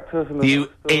characters. In the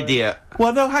You idiot.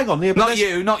 Well, no, hang on. Yeah, but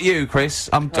Not you, Chris.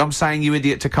 I'm saying you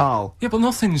idiot to Carl. Yeah, but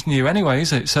nothing's new anyway,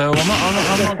 is it? So I'm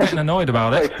not getting annoyed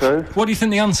about it. True. What do you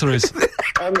think the answer is? Is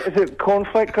it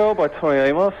Cornflake Girl by Tonny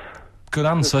Amos? Good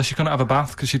answer. She couldn't have a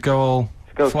bath because she'd go all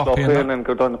Go floppy sloppy and and then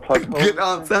go down the plug hole. Good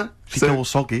answer. She'd go all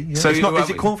soggy. Yeah. So It's not, you- is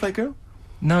it Cornflake Girl?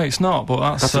 No, it's not, but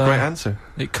That's a great answer.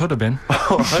 It could have been.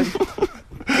 All right.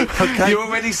 Okay. You're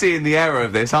already seeing the error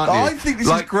of this, aren't you? I think this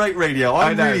is great radio.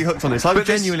 I'm know. really hooked on this. I'm But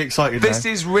genuinely excited This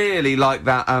now. is really like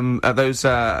that, those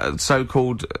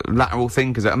so-called lateral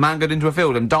thinkers. A man got into a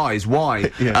field and dies.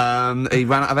 Why? Yeah. He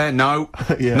ran out of air. No,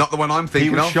 Yeah. not the one I'm He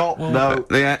thinking was of. shot. Well, No.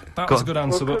 Yeah, That go was a on. good Well,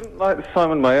 answer, but couldn't,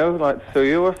 Simon Mayo, sue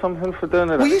you or something for doing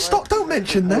it? Will you anyway? stop? Don't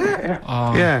mention that.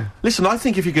 Yeah. Listen, I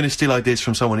think if you're going to steal ideas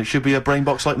from someone, it should be a brain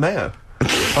box like Mayo.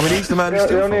 I mean, he's the man who The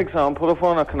steals only from. example of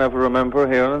one I can ever remember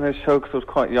hearing on his show, because I was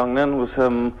quite young then, was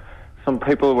some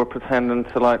people were pretending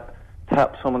to, like,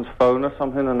 tap someone's phone or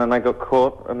something, and then they got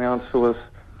caught, and the answer was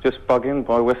just bugging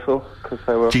by whistle, because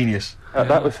they were... Genius.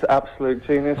 That was absolute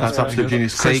genius. That's yeah. absolute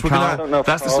genius. See, Chris, we're gonna- I don't know if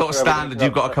that's the Carl's sort of ever standard gonna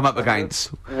you've got to have come up that.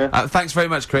 against. Yeah. Thanks very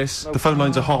much, Chris. the phone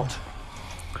lines are hot.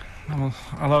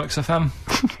 hello, XFM.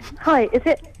 Hi, is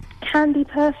it Candy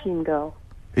Perfume Girl?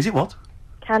 Is it what?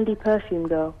 Candy Perfume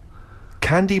Girl.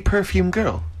 Candy Perfume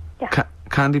Girl?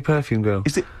 Candy Perfume Girl.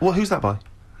 Is it? Well, who's that by?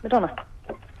 Madonna.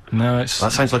 No, it's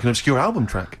That sounds like an obscure album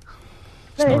track.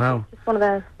 No, it's Wow. just one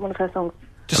of her songs.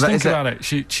 just That think is it. about it.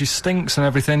 She stinks and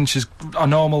everything. She's a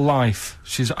normal life.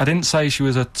 I didn't say she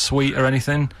was a sweet or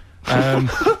anything.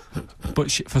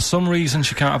 But for some reason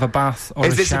she can't have a bath or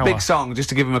Is a this shower. a big song? Just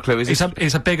to give him a clue. Is this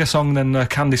It's a bigger song than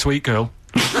Candy Sweet Girl.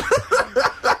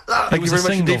 Thank you was very a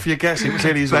much single. indeed for your guess. It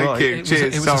really is Thank right. you.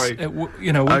 Cheers. Sorry. We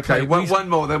Okay, played- one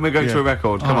more, then we'll go to a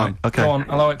record. Come on. Okay. Go on.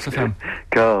 Hello, XFM.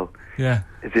 Carl, Yeah.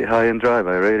 is it High and Dry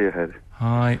by Radiohead?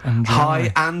 High and dry.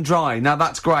 High and dry. Now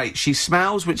that's great. She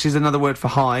smells, which is another word for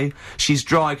high. She's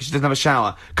dry because she doesn't have a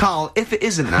shower. Carl, if it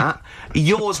isn't that,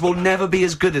 yours will never be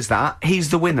as good as that. He's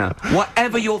the winner.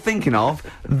 Whatever you're thinking of,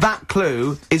 that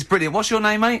clue is brilliant. What's your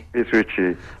name, mate? It's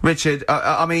Richie. Richard.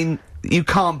 I mean, you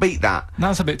can't beat that.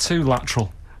 That's a bit too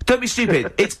lateral. Don't be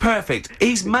stupid. It's perfect.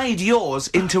 He's made yours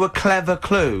into a clever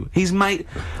clue. He's made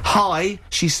high,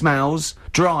 she smells,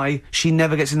 dry, she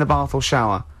never gets in the bath or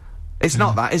shower. It's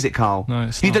not that, is it, Carl? No,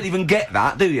 it's You not. don't even get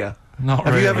that, do you? Not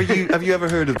Have really. you ever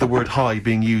heard of the word high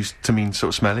being used to mean sort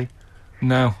of smelly?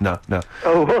 No. No.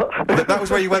 Oh, what? That was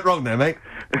where you went wrong there, mate.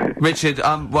 Richard,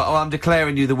 well, I'm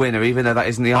declaring you the winner, even though that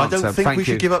isn't the I answer. don't think Thank we you.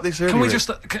 should give up this early. Can we Rick. just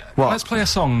What? let's play a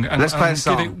song and, Let's play a and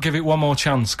song. give it one more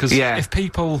chance because Yeah. if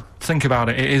people think about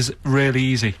it, it is really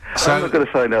easy. I'm not going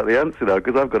to find out the answer now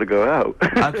because I've got to go out.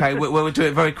 Okay, we'll do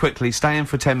it very quickly. Stay in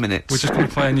for 10 minutes. We're just going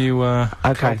to play a new Okay.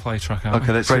 Coldplay track. Aren't Okay,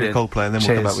 we? let's hear Brilliant. Coldplay and then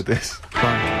we'll come Cheers. back with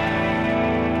this.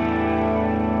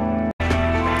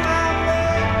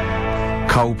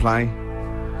 Coldplay,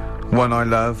 One I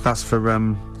Love. That's for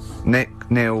Nick,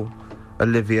 Neil,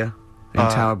 Olivia in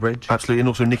Tower Bridge. Absolutely, and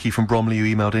also Nikki from Bromley who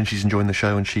emailed in. She's enjoying the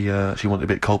show and she wanted a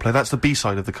bit Coldplay. That's the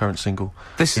B-side of the current single.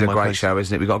 This is In a My great Place. show,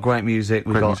 isn't it? We've got great music,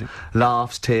 we've Great got music.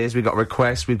 laughs, tears, we've got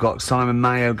requests, we've got Simon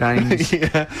Mayo games.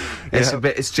 Yeah, It's yeah. a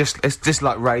bit. It's just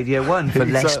like Radio 1 for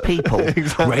less people.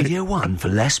 Exactly. Radio 1 for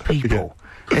less people.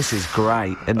 This is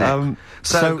great, isn't it?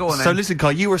 So go on so then. listen,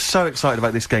 Kai, you were so excited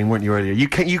about this game, weren't you, earlier? You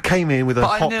came in with a But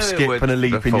I hop, knew it skip would and a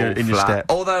leap in fall your flat. step.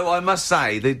 Although I must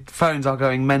say the phones are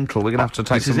going mental. We're going to have to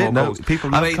take This some is more it. No, calls. people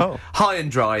I love mean, Carl. High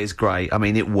and Dry is great. I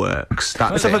mean, it works.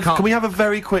 That's Let's it. have a- Can't- can we have a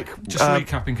very quick... Just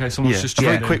recap in case someone's yeah, just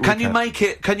very tuned in. quick Can you recap. make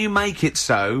it? Can you make it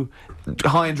so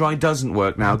High and Dry doesn't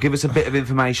work now? Give us a bit of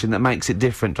information that makes it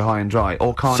different to High and Dry,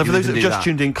 or can't So you for those even that do have just that?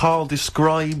 tuned in, Carl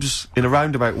describes, in a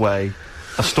roundabout way,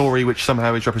 a story which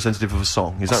somehow is representative of a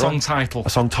song. Is that Song right? title. A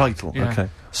song title, Yeah. okay.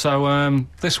 So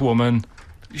this woman,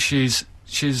 she's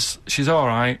all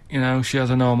right. You know, she has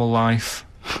a normal life,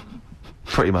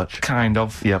 Pretty much. kind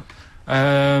of. Yeah.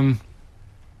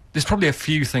 There's probably a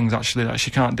few things actually that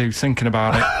she can't do thinking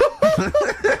about it.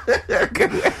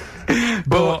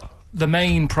 But the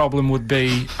main problem would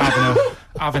be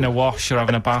having a wash or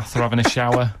having a bath or having a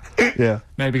shower. Yeah.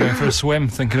 Maybe going for a swim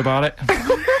thinking about it.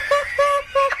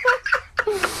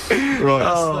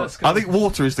 Right. Let's go. I think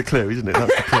water is the clue, isn't it?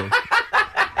 That's the clue.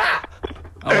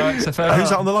 All right, so Who's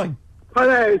that on the line? Hi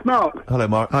there, it's Mark. Hello,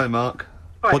 Mark. Hi, Mark.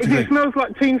 What do you It think? smells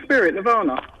like Teen Spirit,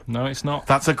 Nirvana. No, it's not.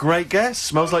 That's a great guess.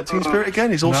 Smells like Teen Spirit again.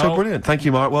 He's also No. brilliant. Thank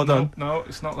you, Mark. Well done. No,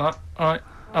 it's not that. Alright.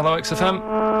 Hello, XFM.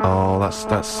 Oh,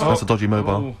 that's a dodgy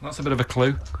mobile. Oh, that's a bit of a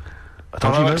clue. A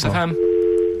dodgy Hello, mobile. XFM.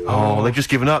 Oh, they've just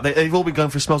given up. They've all been going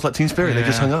for Smells Like Teen Spirit. They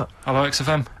just hung up. Hello,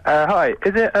 XFM. Hi,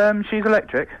 is it, She's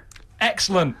Electric?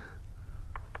 Excellent.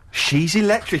 She's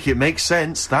electric. It makes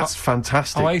sense. That's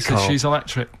fantastic. Oasis, Carl. she's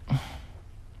electric.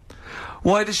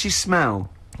 Why does she smell?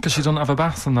 Because she doesn't have a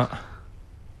bath and that.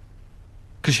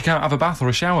 Because she can't have a bath or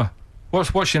a shower.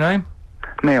 What's your name?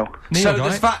 Neil. Neil So got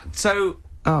does it. that. So.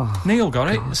 Oh. Neil got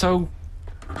it. So,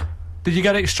 did you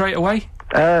get it straight away?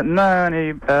 No,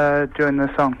 only, during the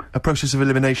song. A process of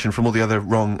elimination from all the other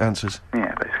wrong answers.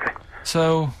 Yeah, basically.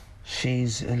 So,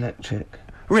 She's electric.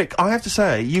 Rick, I have to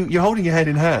say, you're holding your head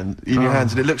in your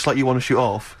hands, and it looks like you want to shoot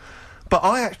off. But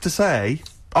I have to say,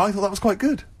 I thought that was quite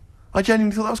good. I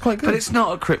genuinely thought that was quite good. But it's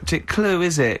not a cryptic clue,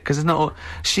 is it? Because it's not.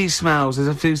 She smells. There's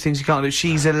a few things you can't do.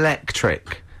 She's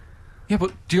electric. yeah,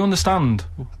 but do you understand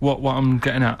what I'm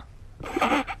getting at?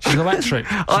 She's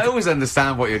electric. I always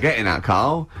understand what you're getting at,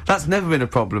 Carl. That's never been a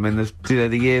problem in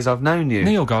the years I've known you.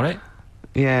 Neil got it.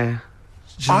 Yeah.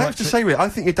 She's I have electric. to say, Rick, I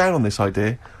think you're down on this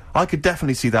idea. I could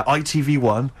definitely see that.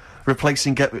 ITV1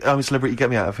 replacing I'm a Celebrity, Get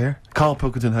Me Out of Here. Carl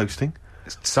Pilkington hosting.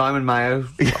 Simon Mayo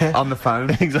on the phone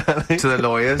Exactly. to the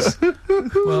lawyers.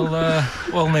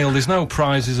 Well, Neil, there's no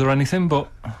prizes or anything, but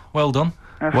well done.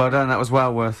 Well done. That was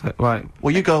well worth it. Right.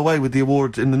 Well, you go away with the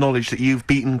award in the knowledge that you've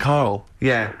beaten Carl.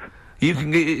 Yeah. You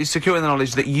can get secure in the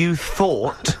knowledge that you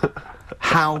thought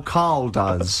how Carl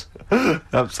does.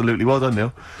 Absolutely. Well done,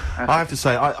 Neil. I have to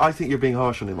say, I think you're being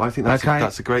harsh on him. I think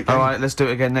that's a great game. All right, let's do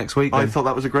it again next week. I Then. thought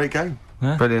that was a great game.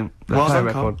 Yeah. Brilliant. Well play a done,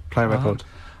 record. Carl. Play a record.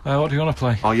 What do you want to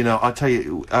play? Oh, you know, I tell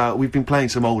you, we've been playing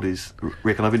some oldies,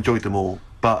 Rick, and I've enjoyed them all.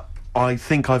 But I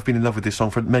think I've been in love with this song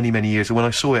for many, many years. And when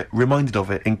I saw it, reminded of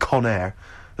it in Con Air,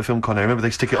 the film Con Air. Remember, they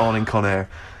stick it on in Con Air,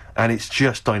 and it's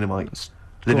just dynamite.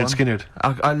 Lynyrd Skynyrd.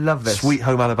 I love this. Sweet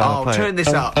Home Alabama. Oh, play turn it. this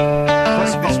up.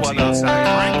 What's this one up?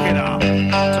 Crank it up. Turn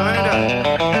it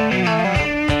up.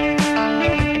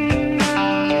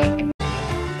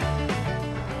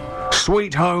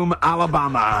 Sweet Home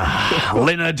Alabama.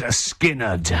 Lynyrd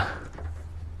Skynyrd.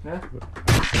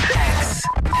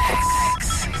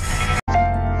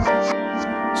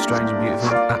 Strange and Beautiful,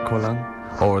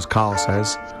 Aqualung, or as Carl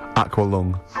says,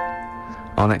 Aqualung,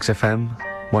 on XFM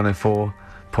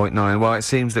 104.9. Well, it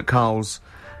seems that Carl's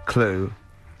clue,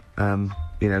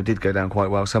 did go down quite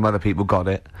well. Some other people got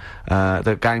it.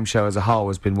 The game show as a whole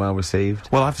has been well received.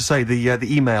 Well, I have to say,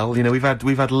 the email, you know, we've had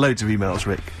loads of emails,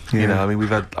 Rick. You know, I mean, we've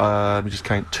had, let me just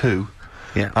count 2.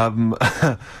 Yeah. And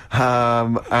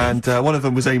one of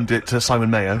them was aimed at Simon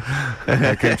Mayo.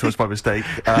 Came to us by mistake.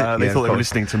 They thought they were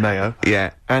listening to Mayo.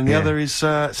 Yeah. And the other is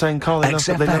saying Carl, they love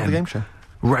the game show.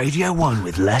 Radio 1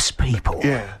 with less people.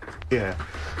 Yeah, yeah.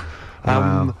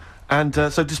 Wow. And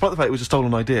so, despite the fact it was a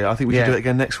stolen idea, I think we should do it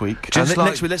again next week. Just and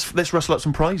next week, let's rustle up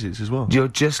some prizes as well. You're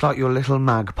just like your little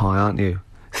magpie, aren't you?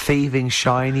 Thieving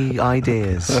shiny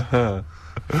ideas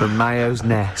from Mayo's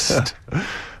nest.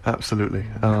 Absolutely.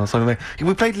 Simon Mayo.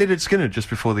 We played Lynyrd Skynyrd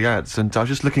just before the ads, and I was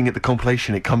just looking at the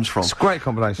compilation it comes from. It's a great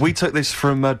compilation. We took this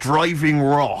from Driving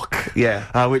Rock.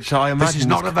 Yeah. Which I imagine This is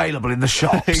not available in the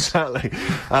shops. Exactly.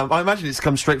 I imagine it's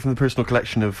come straight from the personal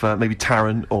collection of maybe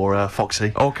Taron or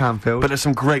Foxy. Or Canfield. But there's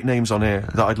some great names on here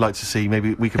that I'd like to see.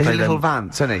 Maybe we could He's play a little them.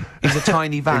 Vance, isn't he? He's a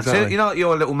tiny Vance. Exactly. You know, like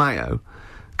you're a little Mayo.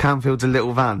 Canfield's a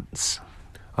little Vance.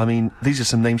 I mean, these are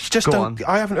some names. Just Go don't. on.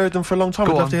 I haven't heard them for a long time.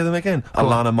 Go I'd love on. to hear them again. Go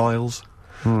Alana Miles.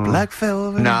 Black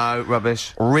Velvet. No,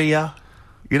 rubbish. Rhea.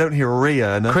 You don't hear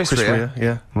Rhea, no? Chris Rea?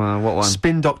 Yeah. Well, what one?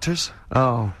 Spin Doctors.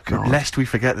 Oh, God. Lest we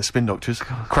forget the Spin Doctors.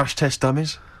 Crash Test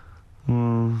Dummies.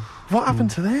 What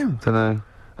happened to them? Dunno.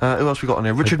 Who else we got on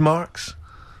here? Richard Marx.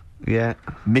 Yeah.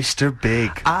 Mr.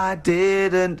 Big. I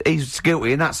didn't. He's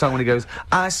guilty in that song when he goes,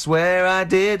 I swear I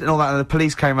did, and all that, and the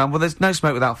police came around. Well, there's no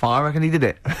smoke without fire. I reckon he did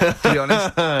it. To be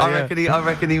honest. I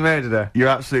reckon he murdered her. You're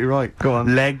absolutely right. Go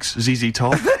on. Legs, ZZ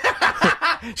Top.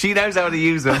 She knows how to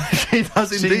use them. She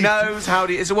does indeed. She knows how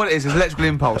to. It's what it is. It's electrical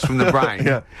impulse from the brain.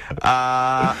 Yeah.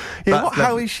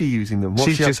 How is she using them? What's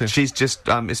She's she up just. to? She's just.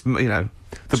 It's The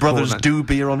brothers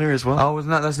Doobie are on here as well. Oh, isn't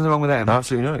that? There's nothing wrong with them.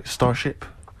 Absolutely right. Starship.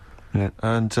 Yeah.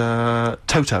 And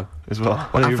Toto as well.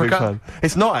 One of your big Africa? fan.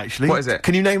 It's not actually. What is it?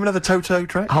 Can you name another Toto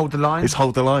track? Hold the line. It's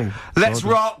Hold the Line. Let's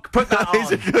rock. Put that on.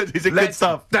 Is it good? Is it good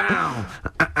stuff? Down.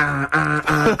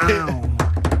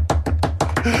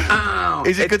 Ow.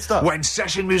 Is it good stuff? When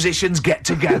session musicians get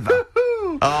together.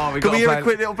 Oh, Can we hear a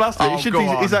quick little blast? Oh, It should go be.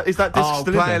 on. Is that disc Oh,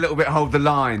 still in play there? a little bit. Hold the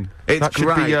line. It's That should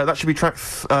great. be. That should be track.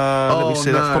 Let me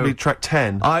see. That's no. probably track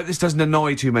 10. I hope this doesn't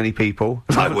annoy too many people.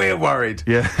 Like, we're worried.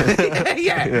 Yeah.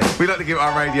 yeah. We like to keep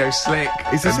our radio slick.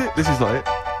 Is this it? This is not it.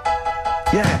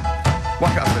 Yeah.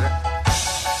 Whack it up with it.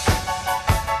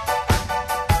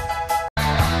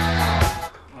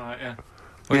 Right, yeah.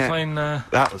 We're Yeah. playing,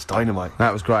 That was dynamite.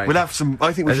 That was great. We'll have some.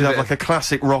 I think we should Isn't have it? like a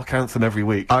classic rock anthem every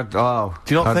week. Do you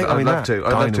not think? I I'd mean, love that, to.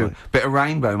 I'd love to. dynamite. Bit of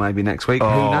Rainbow maybe next week. Who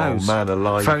Oh, knows? man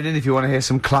alive. Phone in if you want to hear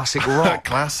some classic rock.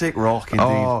 Classic rock, indeed.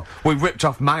 Oh, we've ripped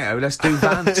off Mayo. Let's do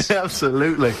Vance.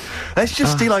 Absolutely. Let's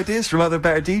just steal ideas from other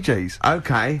better DJs.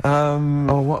 Okay.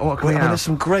 What can we I mean, have? there's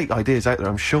some great ideas out there,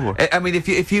 I'm sure. I mean,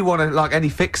 if you want to, like, any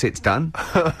fix-it's done,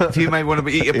 if you may want to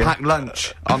eat a packed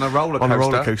lunch on a roller coaster. On a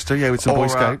roller coaster, yeah, with some Boy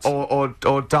Scouts.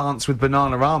 Or dance with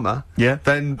Bananarama. Yeah.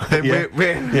 Then Yeah.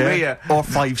 we're Or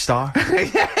 5-star.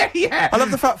 yeah. I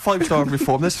love the fact 5-star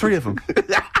reform. There's 3 of them.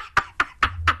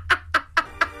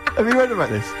 Have you read about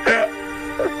this?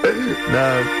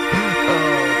 No.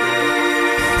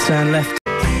 Turn left.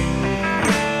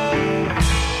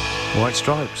 White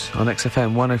Stripes on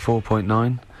XFM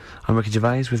 104.9. I'm Ricky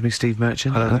Gervais, with me Steve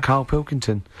Merchant and Carl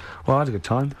Pilkington. Well, I had a good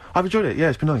time. I've enjoyed it, yeah,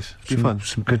 it's been nice. It's been fun.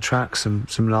 Some good tracks,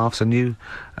 some laughs, a new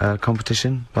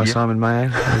competition by Yeah. Simon Mayo.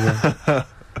 That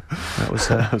was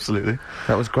Absolutely.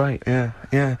 that was great. Yeah,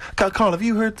 yeah. Carl, have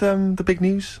you heard the big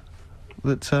news?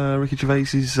 That Ricky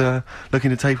Gervais is looking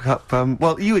to take up.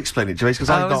 Well, you explain it, Gervais, because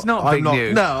it's not big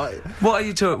news. No, What do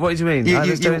you mean?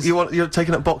 you're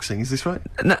taking up boxing. Is this right?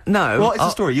 No. What is the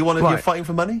story? You're right. fighting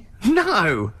for money?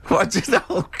 No. What?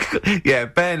 Yeah,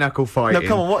 bare knuckle fighting. No,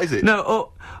 come on. What is it?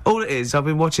 No, all it is. I've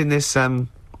been watching this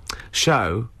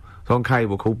show on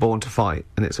cable called Born to Fight,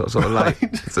 and it's sort of late.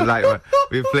 It's a late one.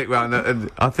 We flick round, and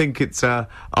I think it's on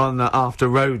After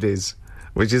Roadies.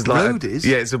 Which is like Roadies?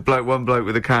 yeah, it's one bloke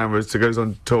with a camera who goes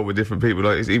on tour with different people.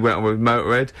 Like he went on with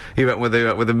Motorhead, he went with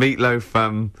the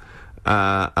Meatloaf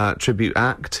tribute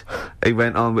act. He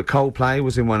went on with Coldplay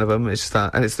was in one of them. It's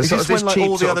that, and it's the Is sort this of this when like cheap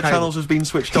all the sort other of cable. channels has been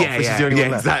switched off? This is the only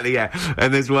one left? Exactly, yeah.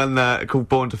 And there's one called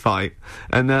Born to Fight,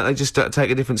 and they just take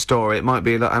a different story. It might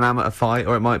be like an amateur fight,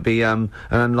 or it might be an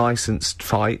unlicensed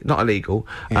fight, not illegal,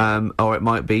 or it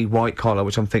might be white collar,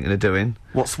 which I'm thinking of doing.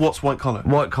 What's white collar?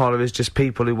 White collar is just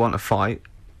people who want to fight,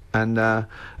 and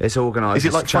it's organised. Is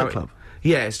it like Fight Club?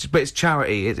 Yeah, but it's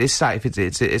charity. It's safe.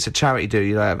 It's a charity do.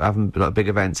 You know, having like big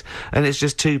events, and it's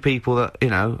just 2 people that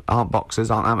aren't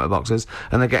boxers, aren't amateur boxers,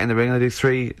 and they get in the ring and they do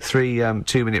three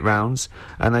 2-minute rounds,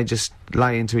 and they just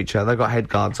lay into each other. They've got head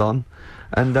guards on,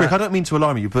 and Rick, I don't mean to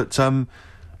alarm you, but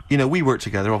we work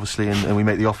together obviously, and we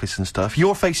make the office and stuff.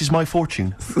 Your face is my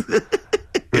fortune.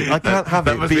 I can't have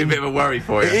that it. must be a bit of a worry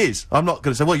for you. It is. I'm not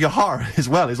going to say. Well, your heart as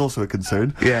well is also a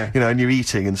concern. Yeah. And you're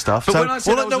eating and stuff. But so, when I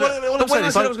said when I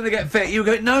said I was going to get fit, you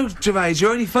go, "No, Gervais,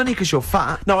 you're only funny because you're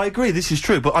fat." No, I agree. This is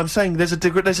true, but I'm saying there's a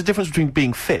difference between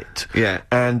being fit, Yeah.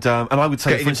 and I would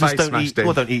say, Getting for instance, your face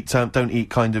don't eat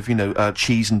kind of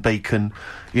cheese and bacon,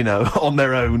 on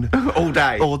their own all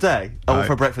day, or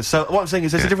for breakfast. So what I'm saying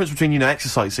is there's a difference between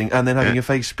exercising and then having your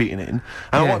face beaten in.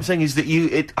 And what I'm saying is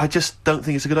that I just don't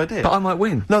think it's a good idea. But I might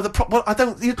win. No, I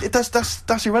don't.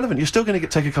 That's irrelevant. You're still going to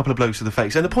take a couple of blows to the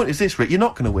face. And the point is this, Rick: you're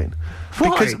not going to win.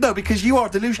 Why? Because you are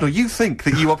delusional. You think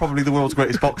that you are probably the world's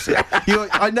greatest boxer.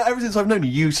 I know. Ever since I've known you,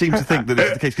 you seem to think that this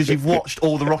is the case because you've watched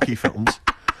all the Rocky films.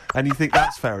 And you think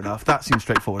that's fair enough. That seems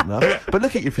straightforward enough. But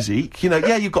look at your physique.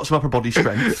 You've got some upper body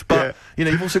strength, but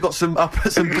you've also got some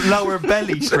lower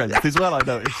belly strength as well. I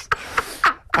noticed.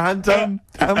 And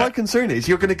my concern is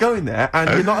you're going to go in there and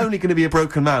you're not only going to be a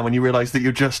broken man when you realise that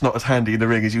you're just not as handy in the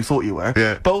ring as you thought you were,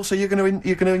 but also you're going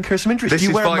to incur some injuries. This Do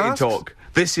you is wear fighting masks? talk.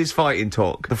 This is fighting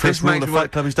talk. The first rule of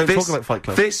Fight Club is don't talk about Fight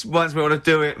Club. This one's me want to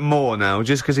do it more now,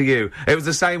 just because of you. It was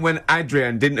the same when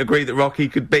Adrian didn't agree that Rocky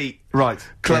could beat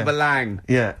Clubber Lang.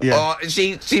 Yeah. Oh,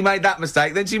 she made that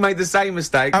mistake. Then she made the same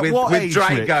mistake with age,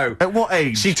 Drago. Rick? At what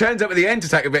age? She turns up at the end to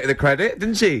take a bit of the credit,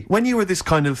 didn't she? When you were this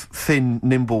kind of thin,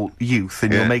 nimble youth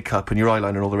in your makeup and your eyeliner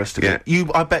and all the rest of it,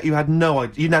 I bet you had no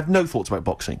thoughts about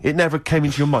boxing. It never came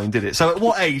into your mind, did it? So at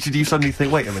what age did you suddenly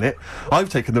think, wait a minute, I've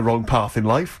taken the wrong path in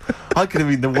life. I could have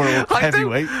been the world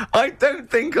heavyweight. I don't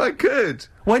think I could.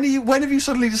 When have you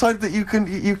suddenly decided that you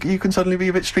can suddenly be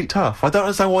a bit street tough? I don't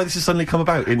understand why this has suddenly come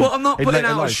about. Well, I'm not putting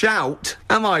out a shout,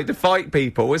 am I, to fight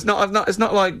people? It's not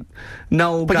like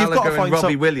Noel Gallagher and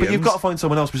Robbie Williams. But you've got to find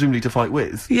someone else presumably to fight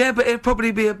with. Yeah, but it'd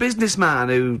probably be a businessman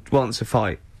who wants to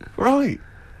fight. Right.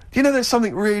 You know, there's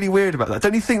something really weird about that.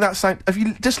 Don't you think that sound? Have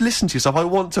you just listened to yourself? I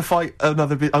want to fight I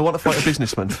want to fight a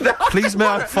businessman. Please, may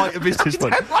I fight a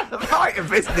businessman? I don't want to fight a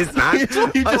businessman. It's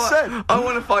what you just said. I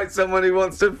want to fight someone who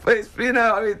wants to. You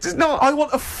know, I mean, it's not. I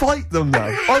want to fight them, though.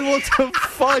 I want to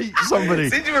fight somebody.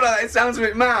 Since you were like that, it sounds a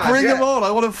bit mad. Bring them on.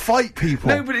 I want to fight people.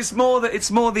 No, but it's more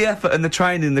the effort and the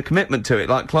training and the commitment to it,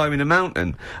 like climbing a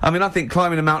mountain. I mean, I think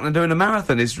climbing a mountain and doing a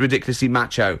marathon is ridiculously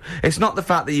macho. It's not the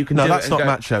fact that you can do it. No, that's not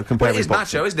macho compared with boxing. Well, it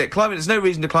is macho, isn't it? Climbing, there's no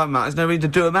reason to climb a mountain, there's no reason to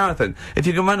do a marathon. If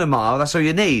you can run a mile, that's all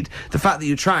you need. The fact that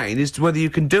you train is whether you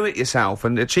can do it yourself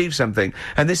and achieve something.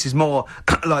 And this is more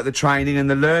like the training and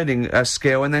the learning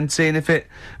skill and then seeing if it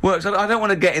works. I don't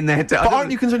want to get in there. But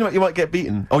aren't you concerned about you might get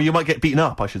beaten? Or you might get beaten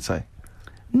up, I should say.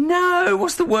 No,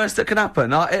 what's the worst that can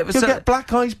happen? You'll get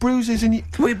black eyes, bruises, and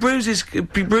bruises.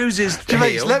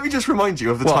 Gervais, let me just remind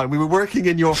you of the time we were working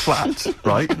in your flat,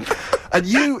 right? And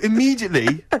you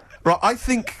immediately, right?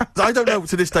 I don't know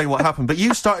to this day what happened, but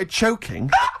you started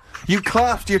choking. You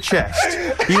clasped your chest.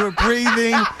 You were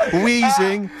breathing,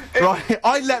 wheezing. Right?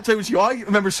 I leapt over to you. I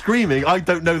remember screaming, "I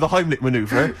don't know the Heimlich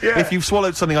manoeuvre. Yeah. If you've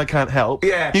swallowed something, I can't help."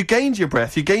 Yeah. You gained your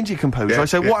breath. You gained your composure. I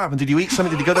said, "What happened? Did you eat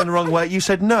something? Did you go down the wrong way?" You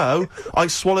said, "No. I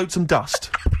swallowed some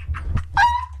dust."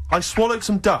 I swallowed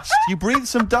some dust. You breathed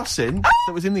some dust in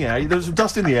that was in the air. There was some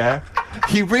dust in the air.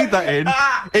 You breathed that in.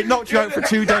 It knocked you out for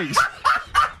 2 days.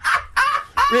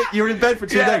 Rick, you were in bed for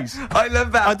 2 days. I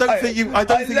love that. I don't think you're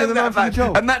the man for the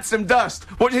job. And that's some dust.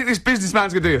 What do you think this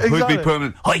businessman's going to do? Exactly. He'll be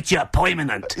permanent. Hurt you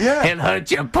permanent. Yeah. He'll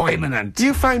hurt you permanent.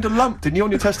 You found a lump, didn't you,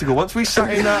 on your testicle? Once we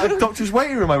sat in a doctor's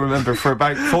waiting room, I remember, for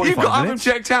about 45 You've got to have them minutes.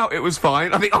 checked out. It was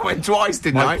fine. I think I went twice,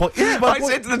 didn't I? I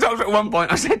said to the doctor at one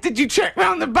point, I said, "Did you check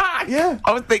round the back?" Yeah.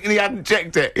 I was thinking he hadn't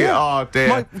checked it. Yeah. Oh,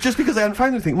 dear. Just because they hadn't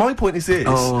found anything. My point is this.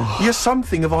 You're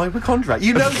something of a hypochondriac.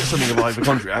 You know you're something of a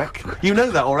hypochondriac. You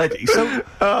know that already. So,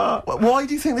 why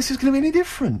do you think this is going to be any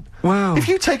different? Wow. If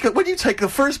you when you take the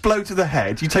first blow to the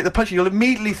head, you take the punch, you'll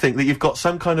immediately think that you've got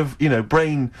some kind of,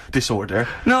 brain disorder.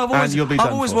 No, and you'll be I've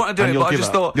done always for, wanted to do and it, you'll but I give just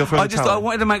up. thought, You'll throw the towel I in.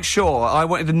 wanted to make sure, I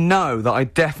wanted to know that I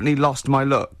definitely lost my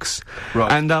looks.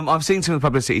 Right. And I've seen some of the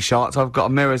publicity shots, I've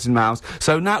got mirrors in my house,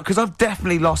 so now, because I've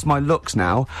definitely lost my looks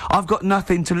now, I've got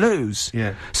nothing to lose.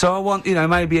 Yeah. So I want,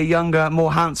 maybe a younger,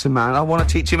 more handsome man, I want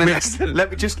to teach him a lesson.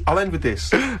 I'll end with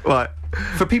this. Right.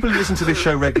 For people who listen to this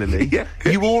show regularly,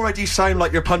 you already sound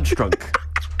like you're punch drunk.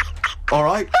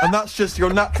 Alright? And that's just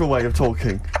your natural way of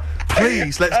talking.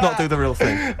 Please, let's not do the real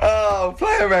thing. Oh,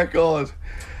 play a record.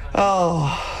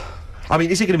 Oh. I mean,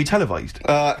 is it going to be televised?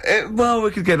 Well,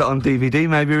 we could get it on DVD,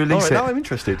 maybe release it. Now I'm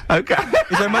interested. Okay.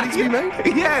 Is there money to be made?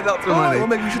 Yeah, lots of money. Well,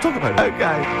 maybe we should talk about it.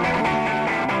 Okay.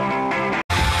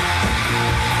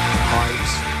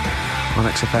 On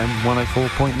XFM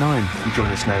 104.9. You join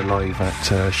us now live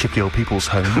at Shipley Old People's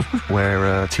Home,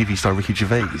 where TV star Ricky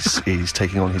Gervais is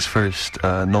taking on his first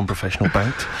non-professional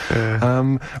bout.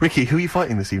 Ricky, who are you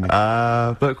fighting this evening?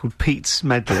 A bloke called Pete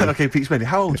Smedley. Okay, Pete Smedley.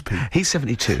 How old's Pete? He's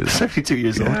 72. 72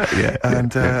 years old. Yeah.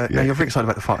 And now you're very excited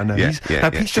about the fight, I know.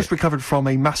 Pete's just recovered from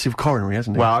a massive coronary,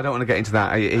 hasn't he? Well, I don't want to get into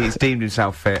that. He's deemed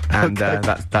himself fit, and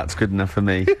that's good enough for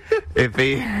me.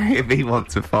 if he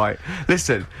wants to fight.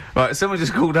 Listen, right, someone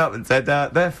just called up and said,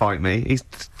 they'll fight me. He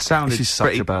sounded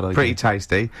pretty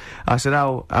tasty. I said,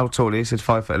 how tall are you? He said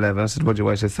 5'11". I said, what do you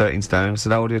weigh? He said 13 stone. I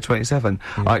said, how old are you? 27.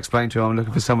 I explained to him I'm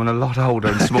looking for someone a lot older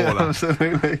and smaller.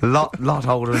 Absolutely. Lot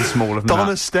older and smaller than Donna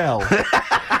that. Estelle.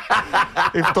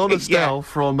 If Donna Estelle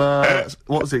from, what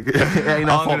was it?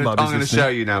 I'm going to show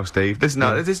you now, Steve. Listen,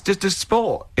 no, it's just a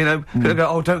sport. People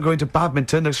go, don't go into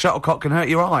badminton, the shuttlecock can hurt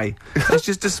your eye. It's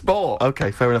just a sport.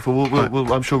 Okay, fair enough.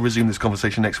 We'll I'm sure, resume this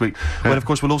conversation next week. When, of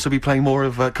course, we'll also be playing more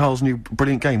of Carl's new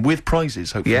brilliant game, with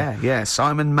prizes, hopefully. Yeah.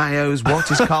 Simon Mayo's What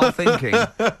Is Carl Thinking?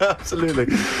 Absolutely.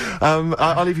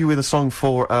 I'll leave you with a song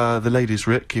for the ladies,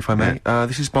 Rick, if I may.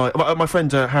 This is by my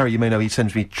friend Harry, you may know, he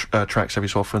sends me tracks every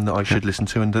so often that I should listen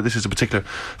to, and this is a particular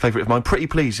favourite of mine. Pretty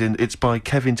Please, it's by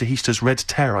Kevin Tahista's Red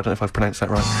Terror. I don't know if I've pronounced that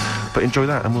right. But enjoy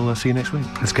that, and we'll see you next week.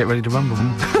 Let's get ready to rumble.